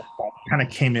kind of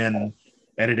came in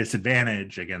at a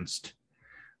disadvantage against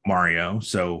Mario.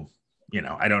 So,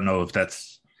 I don't know if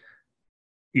that's,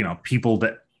 people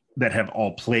that have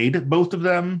all played both of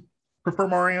them prefer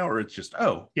Mario, or it's just,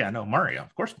 Mario.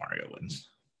 Of course Mario wins.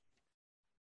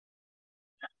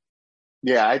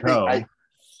 Yeah, I think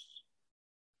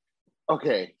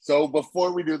okay, so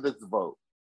before we do this vote,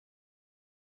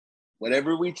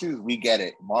 whatever we choose, we get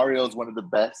it. Mario is one of the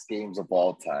best games of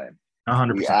all time.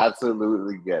 100%. We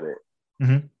absolutely get it.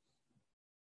 Mm-hmm.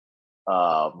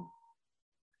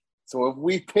 So if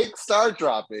we pick Star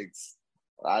Tropics,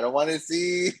 I don't want to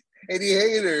see any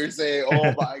haters say,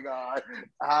 "Oh my god,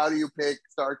 how do you pick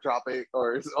Star Tropic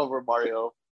or over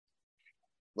Mario?"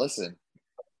 Listen,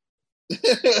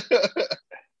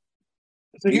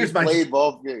 So he played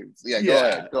both games. Yeah, go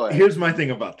ahead. Go ahead. Here's my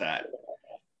thing about that.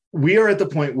 We are at the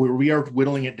point where we are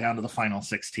whittling it down to the final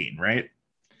 16, right?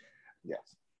 Yes.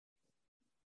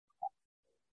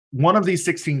 One of these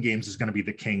 16 games is going to be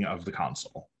the king of the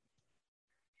console.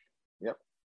 Yep.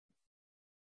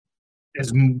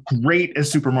 As great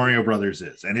as Super Mario Brothers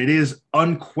is, and it is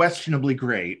unquestionably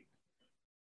great,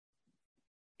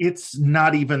 it's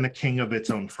not even the king of its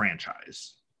own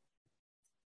franchise.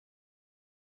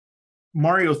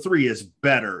 Mario 3 is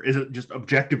better, is it just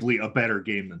objectively a better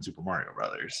game than Super Mario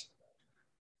Brothers?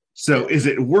 So is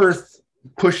it worth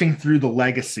pushing through the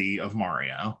legacy of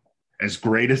Mario, as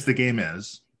great as the game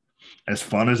is, as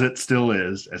fun as it still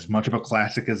is, as much of a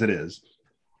classic as it is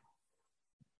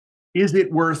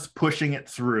it worth pushing it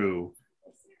through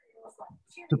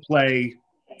to play,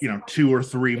 2 or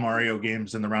 3 Mario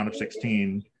games in the round of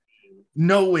 16,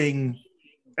 knowing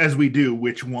as we do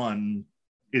which one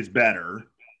is better?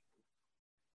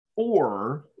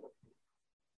 Or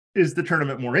is the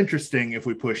tournament more interesting if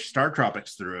we push Star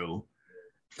Tropics through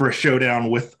for a showdown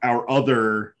with our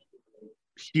other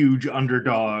huge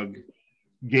underdog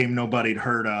game nobody'd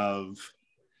heard of,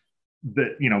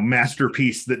 that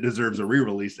masterpiece that deserves a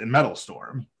re-release in Metal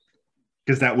Storm?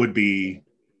 Because that would be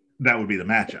the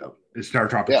matchup, is Star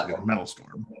Tropics against Metal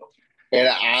Storm.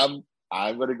 And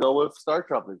I'm gonna go with Star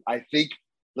Tropics. I think,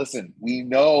 listen, we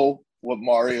know what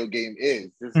Mario game is.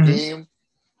 This game,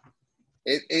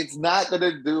 it's not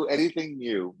gonna do anything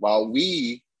new, while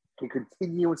we can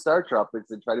continue with Star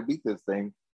Tropics and try to beat this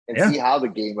thing and see how the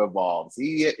game evolves,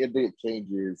 see if it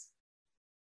changes.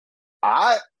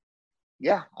 I'm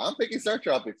picking Star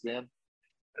Tropics, man.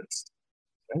 That's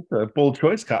a bold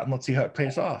choice, Cotton. Let's see how it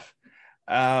pays off.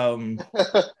 So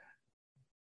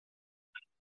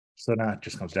now it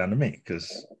just comes down to me,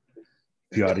 because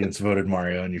the audience voted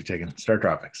Mario and you've taken Star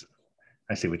Tropics.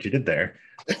 I see what you did there.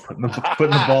 Putting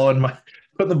the ball in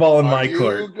my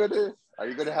court. Are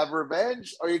you gonna have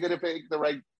revenge, or are you gonna pick the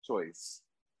right choice?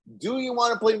 Do you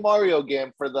want to play Mario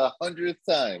game for the 100th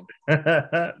time?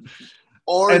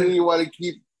 Or do you want to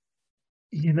keep,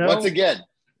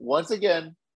 once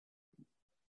again,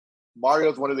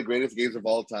 Mario's one of the greatest games of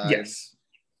all time. Yes.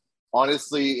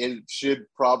 Honestly, it should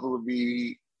probably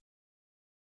be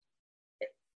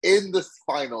in the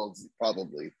finals,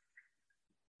 probably.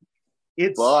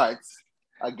 But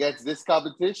against this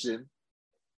competition,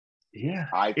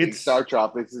 I think Star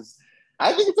Tropics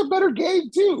I think it's a better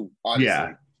game too, honestly.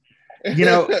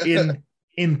 Yeah.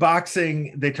 In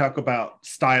boxing, they talk about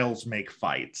styles make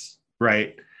fights,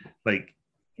 right? Like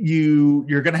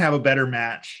you're going to have a better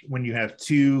match when you have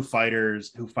two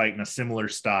fighters who fight in a similar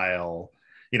style.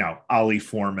 Ali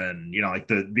Foreman, like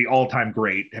the all-time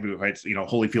great heavyweight fights,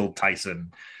 Holyfield,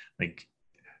 Tyson, like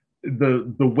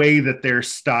the way that their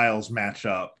styles match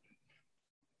up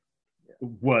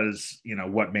was,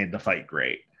 what made the fight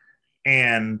great.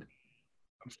 And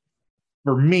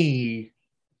for me,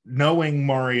 knowing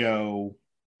Mario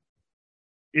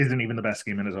isn't even the best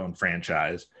game in his own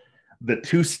franchise, the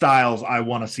two styles I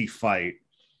want to see fight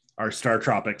are Star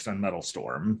Tropics and Metal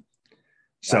Storm.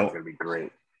 So that's gonna be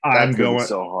great. I'm going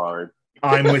so hard.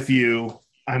 I'm with you.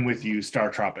 Star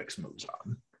Tropics moves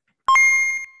on.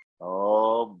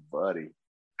 Oh, buddy.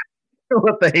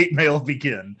 Let the hate mail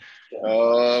begin.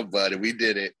 Oh, buddy, we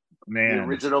did it. Man, the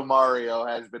original Mario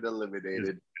has been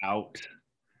eliminated. Out.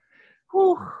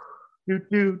 Whew.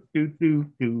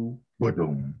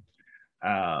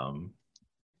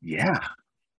 Yeah.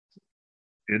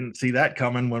 Didn't see that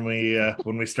coming when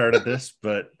we started this,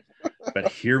 but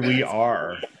here we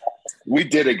are. We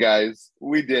did it, guys.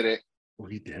 We did it.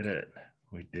 We did it.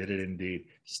 We did it indeed.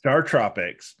 Star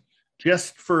Tropics,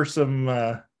 just for some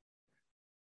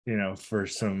for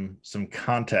some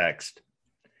context,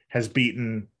 has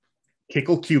beaten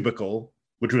Kickle Cubicle,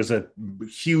 which was a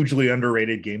hugely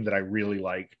underrated game that I really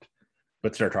liked,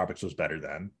 but Star Tropics was better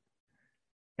then.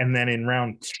 And then in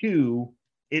round 2,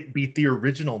 it beat the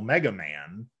original Mega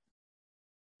Man,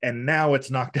 and now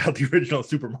it's knocked out the original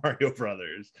Super Mario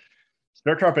Brothers.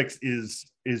 Star Tropics is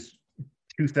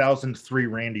 2003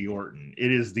 Randy Orton.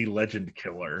 It is the legend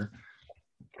killer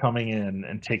coming in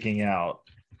and taking out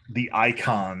the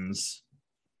icons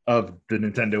of the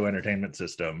Nintendo Entertainment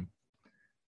System.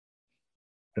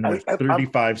 The number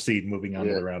 35 seed moving on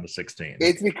to the round of 16.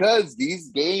 It's because these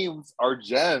games are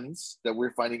gems that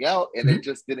we're finding out, and it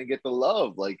just didn't get the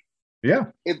love. Like,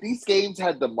 if these games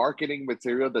had the marketing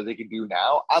material that they can do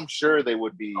now, I'm sure they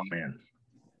would be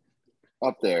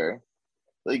up there.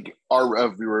 like our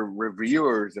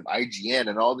reviewers of IGN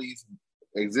and all these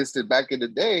existed back in the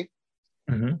day,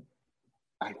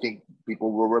 I think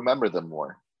people will remember them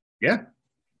more. Yeah,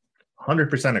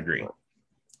 100% agree.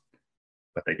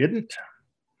 But they didn't.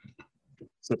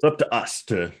 So it's up to us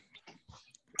to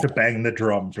bang the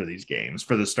drum for these games,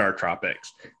 for the Star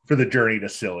Tropics, for the Journey to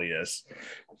Silius,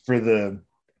 for the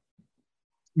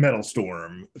Metal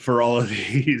Storm, for all of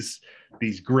these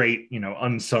great,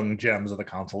 unsung gems of the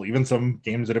console, even some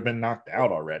games that have been knocked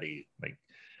out already, like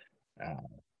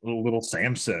Little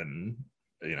Samson,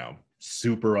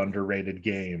 super underrated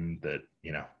game that,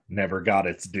 never got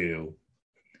its due.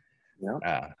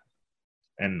 Yeah.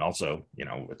 And also,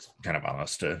 it's kind of on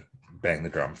us to bang the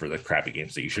drum for the crappy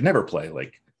games that you should never play,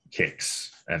 like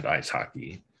Kicks and Ice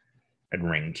Hockey and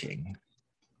Ring King.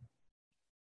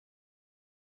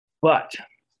 But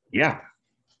yeah,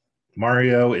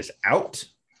 Mario is out.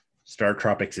 Star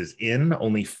Tropics is in.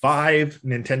 Only 5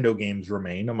 Nintendo games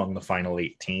remain among the final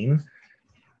 18.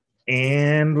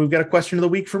 And we've got a question of the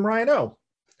week from Ryan O.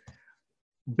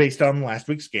 Based on last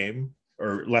week's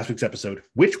episode,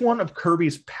 which one of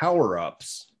Kirby's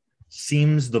power-ups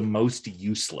seems the most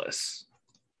useless?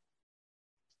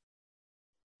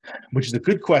 Which is a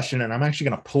good question, and I'm actually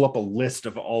going to pull up a list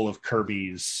of all of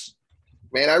Kirby's.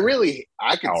 Man, I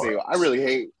could say I really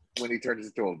hate when he turns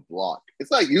into a block.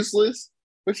 It's not useless,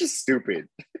 but it's just stupid.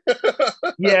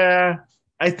 Yeah,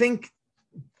 I think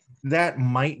that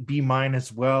might be mine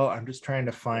as well. I'm just trying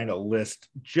to find a list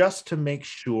just to make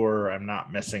sure I'm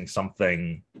not missing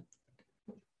something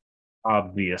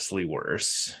obviously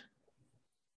worse.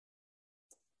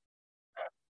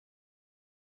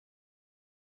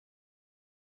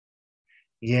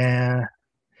 Yeah.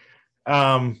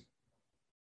 Also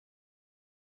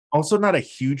not a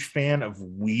huge fan of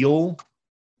Wheel.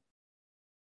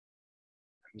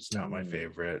 It's not my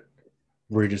favorite.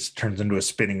 Where he just turns into a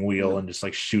spinning wheel and just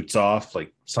like shoots off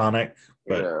like Sonic,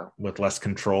 but with less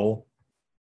control.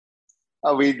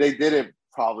 I mean, they did it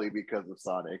probably because of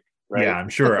Sonic, right? Yeah, I'm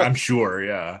sure,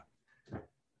 yeah.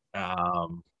 But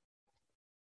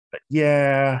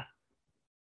yeah,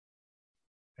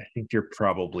 I think you're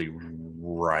probably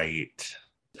right.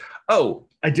 Oh,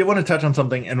 I did want to touch on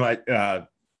something, and I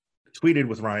tweeted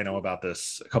with Rhino about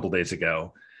this a couple days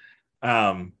ago.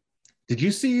 Did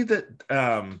you see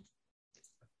that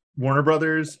Warner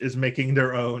Brothers is making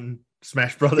their own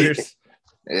Smash Brothers?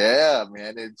 Yeah,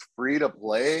 man, it's free to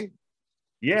play.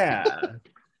 Yeah,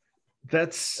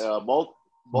 that's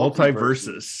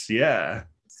Multiversus. Yeah,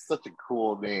 such a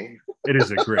cool name. It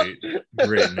is a great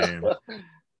name.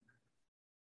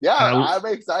 Yeah, I'm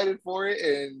excited for it,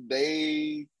 and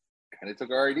they kind of took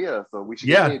our idea, so we should.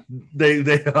 Yeah, they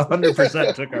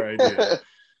 100% took our idea.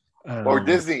 Or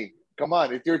Disney, come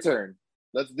on, it's your turn.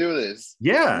 Let's do this.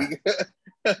 Yeah,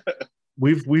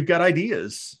 we've got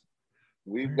ideas.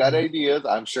 We've got ideas.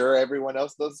 I'm sure everyone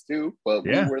else does too, but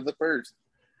we were the first.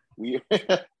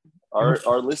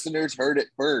 Our listeners heard it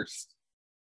first.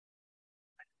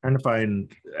 Trying to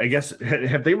find, I guess,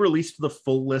 have they released the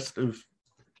full list of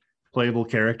playable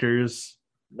characters?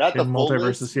 Not the full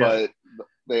list, but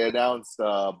they announced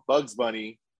Bugs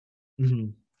Bunny,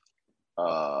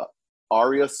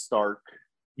 Arya Stark,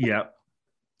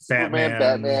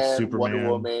 Batman, Superman, Wonder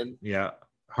Woman,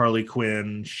 Harley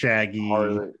Quinn, Shaggy,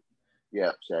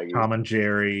 Shaggy, Tom and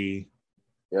Jerry,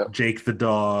 Jake the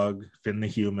dog, Finn the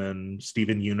human,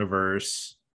 Steven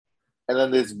Universe, and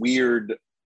then this weird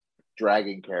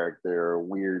dragon character,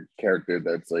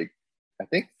 that's like, I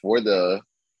think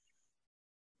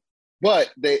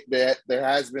but there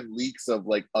has been leaks of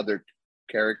like other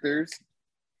characters,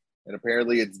 and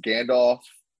apparently it's Gandalf,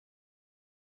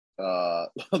 I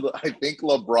think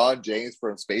LeBron James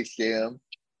from Space Jam.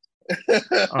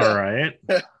 All right.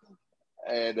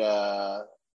 And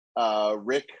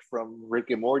Rick from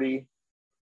Rick and Morty.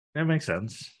 That makes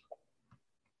sense.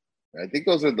 I think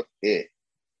those are it.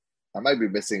 I might be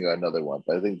missing another one,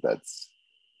 but I think that's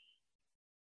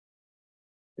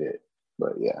it.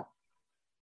 But yeah.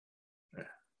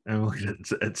 I'm looking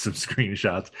at some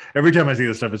screenshots. Every time I see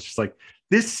this stuff, it's just like,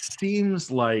 this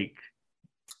seems like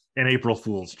an April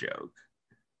Fool's joke.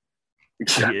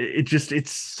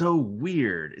 It's so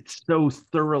weird. It's so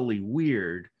thoroughly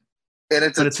weird. And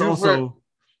it's a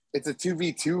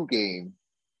 2v2 game.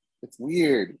 It's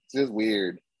weird. It's just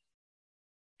weird.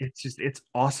 It's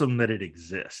awesome that it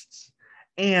exists,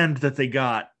 and that they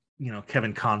got,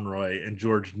 Kevin Conroy and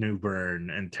George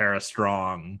Newbern and Tara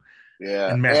Strong,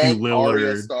 and Matthew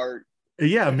Lillard,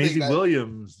 Maisie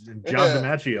Williams and John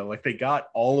DiMaggio. Like, they got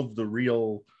all of the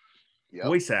real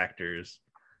voice actors,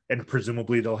 and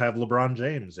presumably they'll have LeBron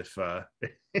James if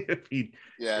he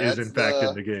is in fact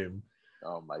in the game.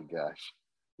 Oh my gosh.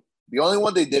 The only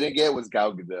one they didn't get was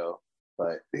Gal Gadot,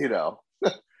 but you know,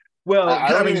 Well, I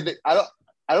don't mean, even think I don't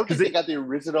think 'cause they got the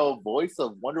original voice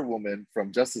of Wonder Woman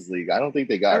from Justice League. I don't think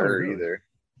they got Oh, her really? either.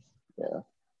 Yeah.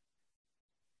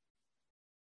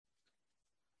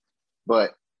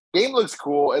 But game looks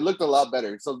cool. It looked a lot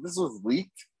better. So this was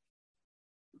leaked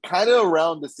kind of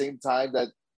around the same time that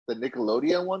the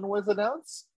Nickelodeon one was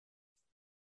announced.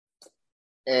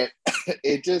 And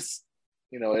it just,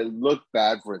 you know, it looked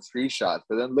bad for its screenshots,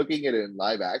 but then looking at it in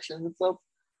live action and stuff,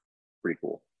 pretty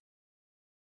cool.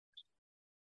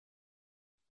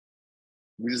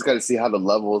 We just got to see how the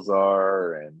levels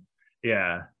are, and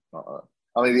yeah.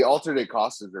 I mean, the alternate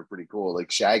costumes are pretty cool.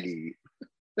 Like Shaggy,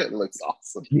 it looks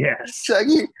awesome. Yes.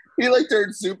 Shaggy, he like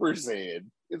turned Super Saiyan.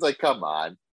 It's like, come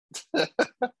on.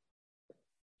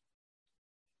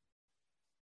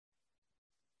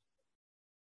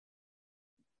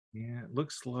 Yeah, it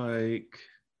looks like.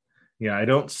 Yeah, I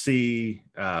don't see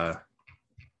Abby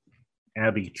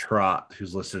Trott,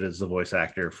 who's listed as the voice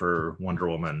actor for Wonder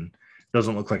Woman.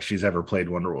 Doesn't look like she's ever played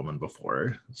Wonder Woman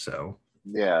before. So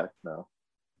Yeah, no.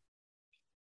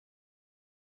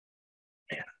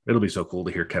 man, it'll be so cool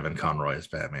to hear Kevin Conroy as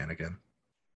Batman again.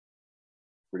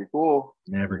 Pretty cool.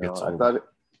 Never You know, gets I old.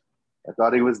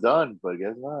 thought he was done, but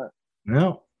guess not.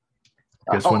 No.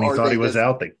 Guess when he Or thought they he was just-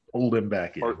 out, they pulled him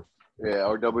back in. Or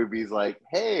WB's like,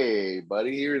 hey,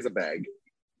 buddy, here's a bag.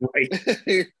 Right.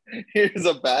 Here's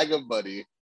a bag of money.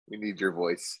 We need your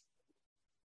voice.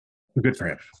 Good for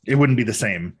him. It wouldn't be the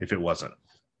same if it wasn't.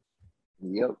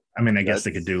 Yep. I mean, I guess they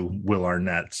could do Will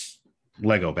Arnett's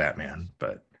Lego Batman,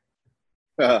 but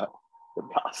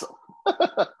Impossible.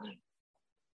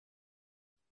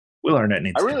 Will Arnett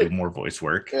needs I really- to do more voice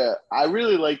work. Yeah, I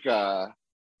really like the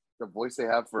voice they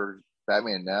have for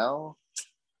Batman now.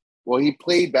 Well, he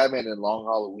played Batman in Long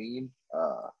Halloween.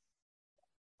 Hold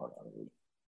on.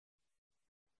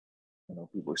 I know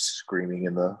people are screaming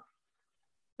in the.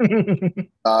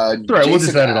 All right, we'll just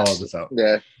Jason edit all of this out.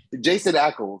 Yeah, Jason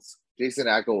Ackles. Jason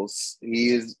Ackles.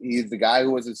 He's the guy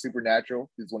who was in Supernatural.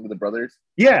 He's one of the brothers.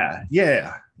 Yeah.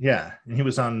 And he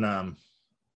was on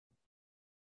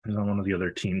one of the other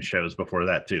teen shows before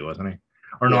that too, wasn't he?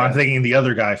 Or no, Yeah. I'm thinking the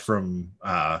other guy from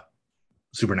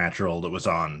Supernatural that was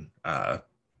on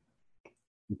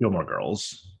Gilmore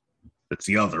Girls. That's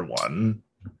the other one.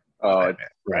 Oh,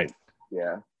 Right.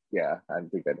 yeah. I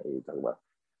think I know what you're talking about.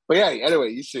 But yeah, anyway,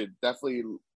 you should definitely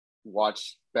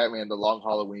watch Batman: The Long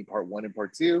Halloween Part 1 and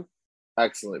Part 2.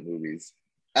 Excellent movies.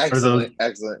 Excellent.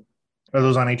 Are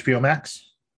those on HBO Max?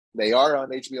 They are on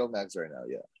HBO Max right now.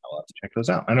 Yeah. I'll have to check those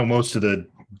out. I know most of the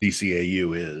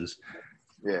DCAU is.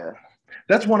 Yeah.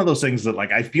 That's one of those things that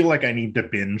like I feel like I need to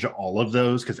binge all of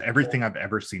those because everything I've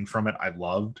ever seen from it I've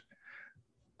loved,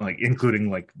 like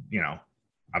including like, you know,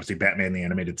 obviously Batman the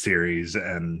Animated Series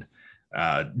and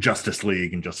Justice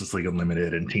League and Justice League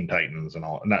Unlimited and Teen Titans and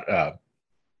all. Not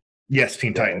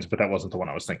Teen Titans, but that wasn't the one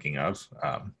I was thinking of.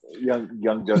 Young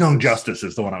Justice. Young Justice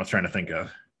is the one I was trying to think of.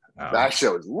 That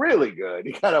show is really good.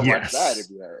 You gotta watch that if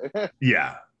you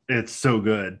Yeah, it's so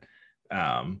good.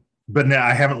 But now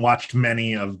I haven't watched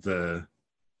many of the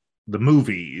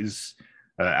movies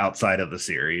outside of the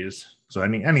series, so I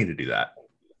need to do that.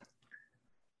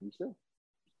 You should.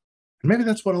 Maybe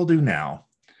that's what I'll do now.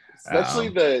 Especially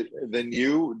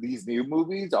these new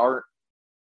movies aren't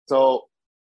so.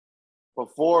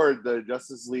 Before the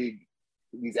Justice League,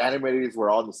 these animators were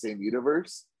all in the same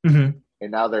universe, Mhm.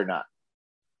 and now they're not.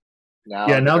 Now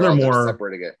they're all more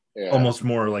separating it. Yeah. almost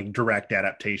more like direct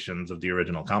adaptations of the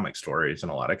original comic stories in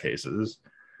a lot of cases.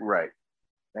 Right.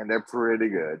 And they're pretty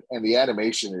good. And the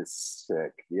animation is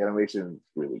sick. The animation is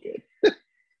really good.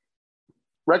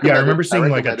 Yeah, I remember seeing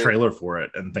like a recommend it. trailer for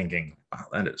it and thinking, wow,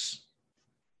 that's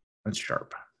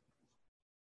sharp.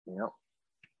 Yep.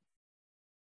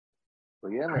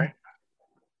 But yeah, man. right.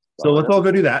 So let's all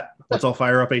go do that. Let's all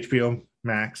fire up HBO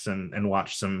Max and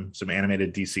watch some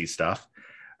animated DC stuff.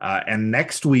 And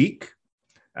next week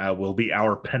will be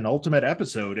our penultimate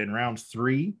episode in round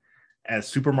 3 as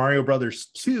Super Mario Brothers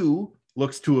 2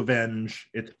 looks to avenge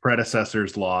its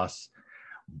predecessor's loss,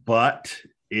 but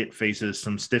it faces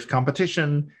some stiff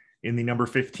competition in the number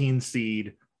 15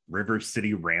 seed River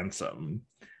City Ransom.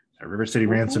 River City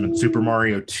Ransom and Super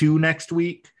Mario 2 next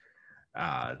week.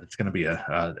 It's going to be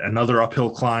another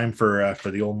uphill climb for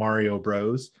the old Mario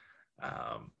Bros.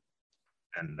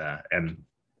 And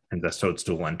that's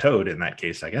Toadstool and Toad in that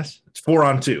case, I guess. It's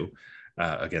 4-on-2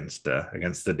 against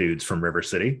the dudes from River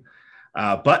City.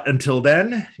 But until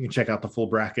then, you can check out the full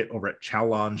bracket over at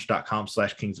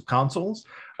challenge.com/Kings of Consoles.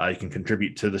 You can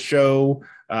contribute to the show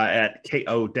at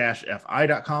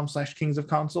ko-fi.com/Kings of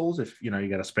Consoles. If you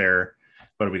got a spare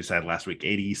what did we decide last week?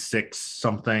 86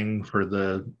 something for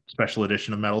the special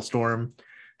edition of Metal Storm.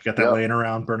 If you got that laying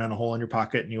around, burning a hole in your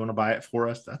pocket, and you want to buy it for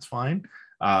us, that's fine.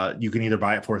 You can either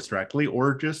buy it for us directly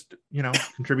or just,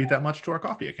 contribute that much to our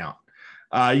coffee account.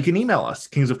 You can email us,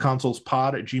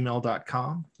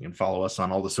 kingsofconsolespod@gmail.com. You can follow us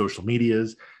on all the social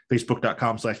medias,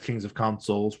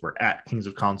 facebook.com/kingsofconsoles. We're at Kings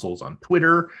of Consoles on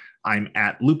Twitter. I'm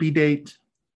at LoopyDate.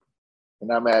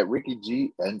 And I'm at Ricky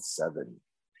GN7.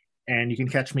 And you can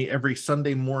catch me every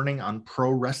Sunday morning on Pro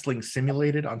Wrestling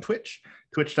Simulated on Twitch,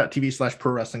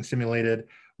 twitch.tv/Pro Wrestling Simulated,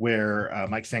 where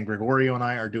Mike San Gregorio and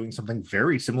I are doing something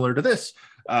very similar to this,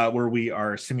 where we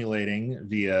are simulating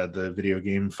via the video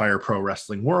game Fire Pro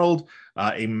Wrestling World,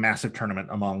 a massive tournament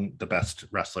among the best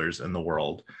wrestlers in the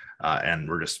world. And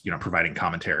we're just, providing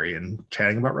commentary and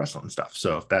chatting about wrestling stuff.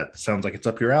 So if that sounds like it's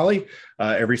up your alley,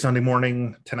 every Sunday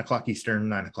morning, 10 o'clock Eastern,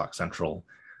 9 o'clock Central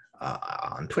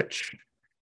on Twitch.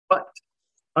 But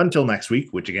until next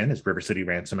week, which again is River City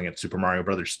Ransoming at Super Mario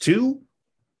Brothers 2,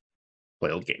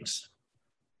 play old games.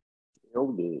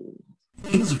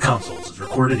 Kings of Consoles is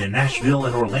recorded in Nashville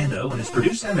and Orlando and is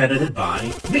produced and edited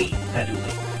by me, Pat Dooley.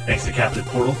 Thanks to Captain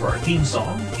Portal for our theme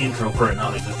song, intro for a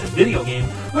non-existent video game,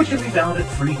 which can be found at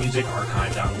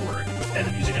freemusicarchive.org. And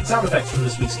the music and sound effects from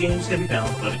this week's games can be found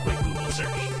with a quick Google search.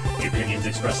 The opinions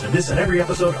expressed in this and every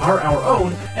episode are our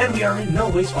own, and we are in no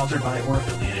way sponsored by or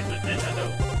affiliated with Nintendo.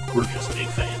 We're just big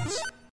fans.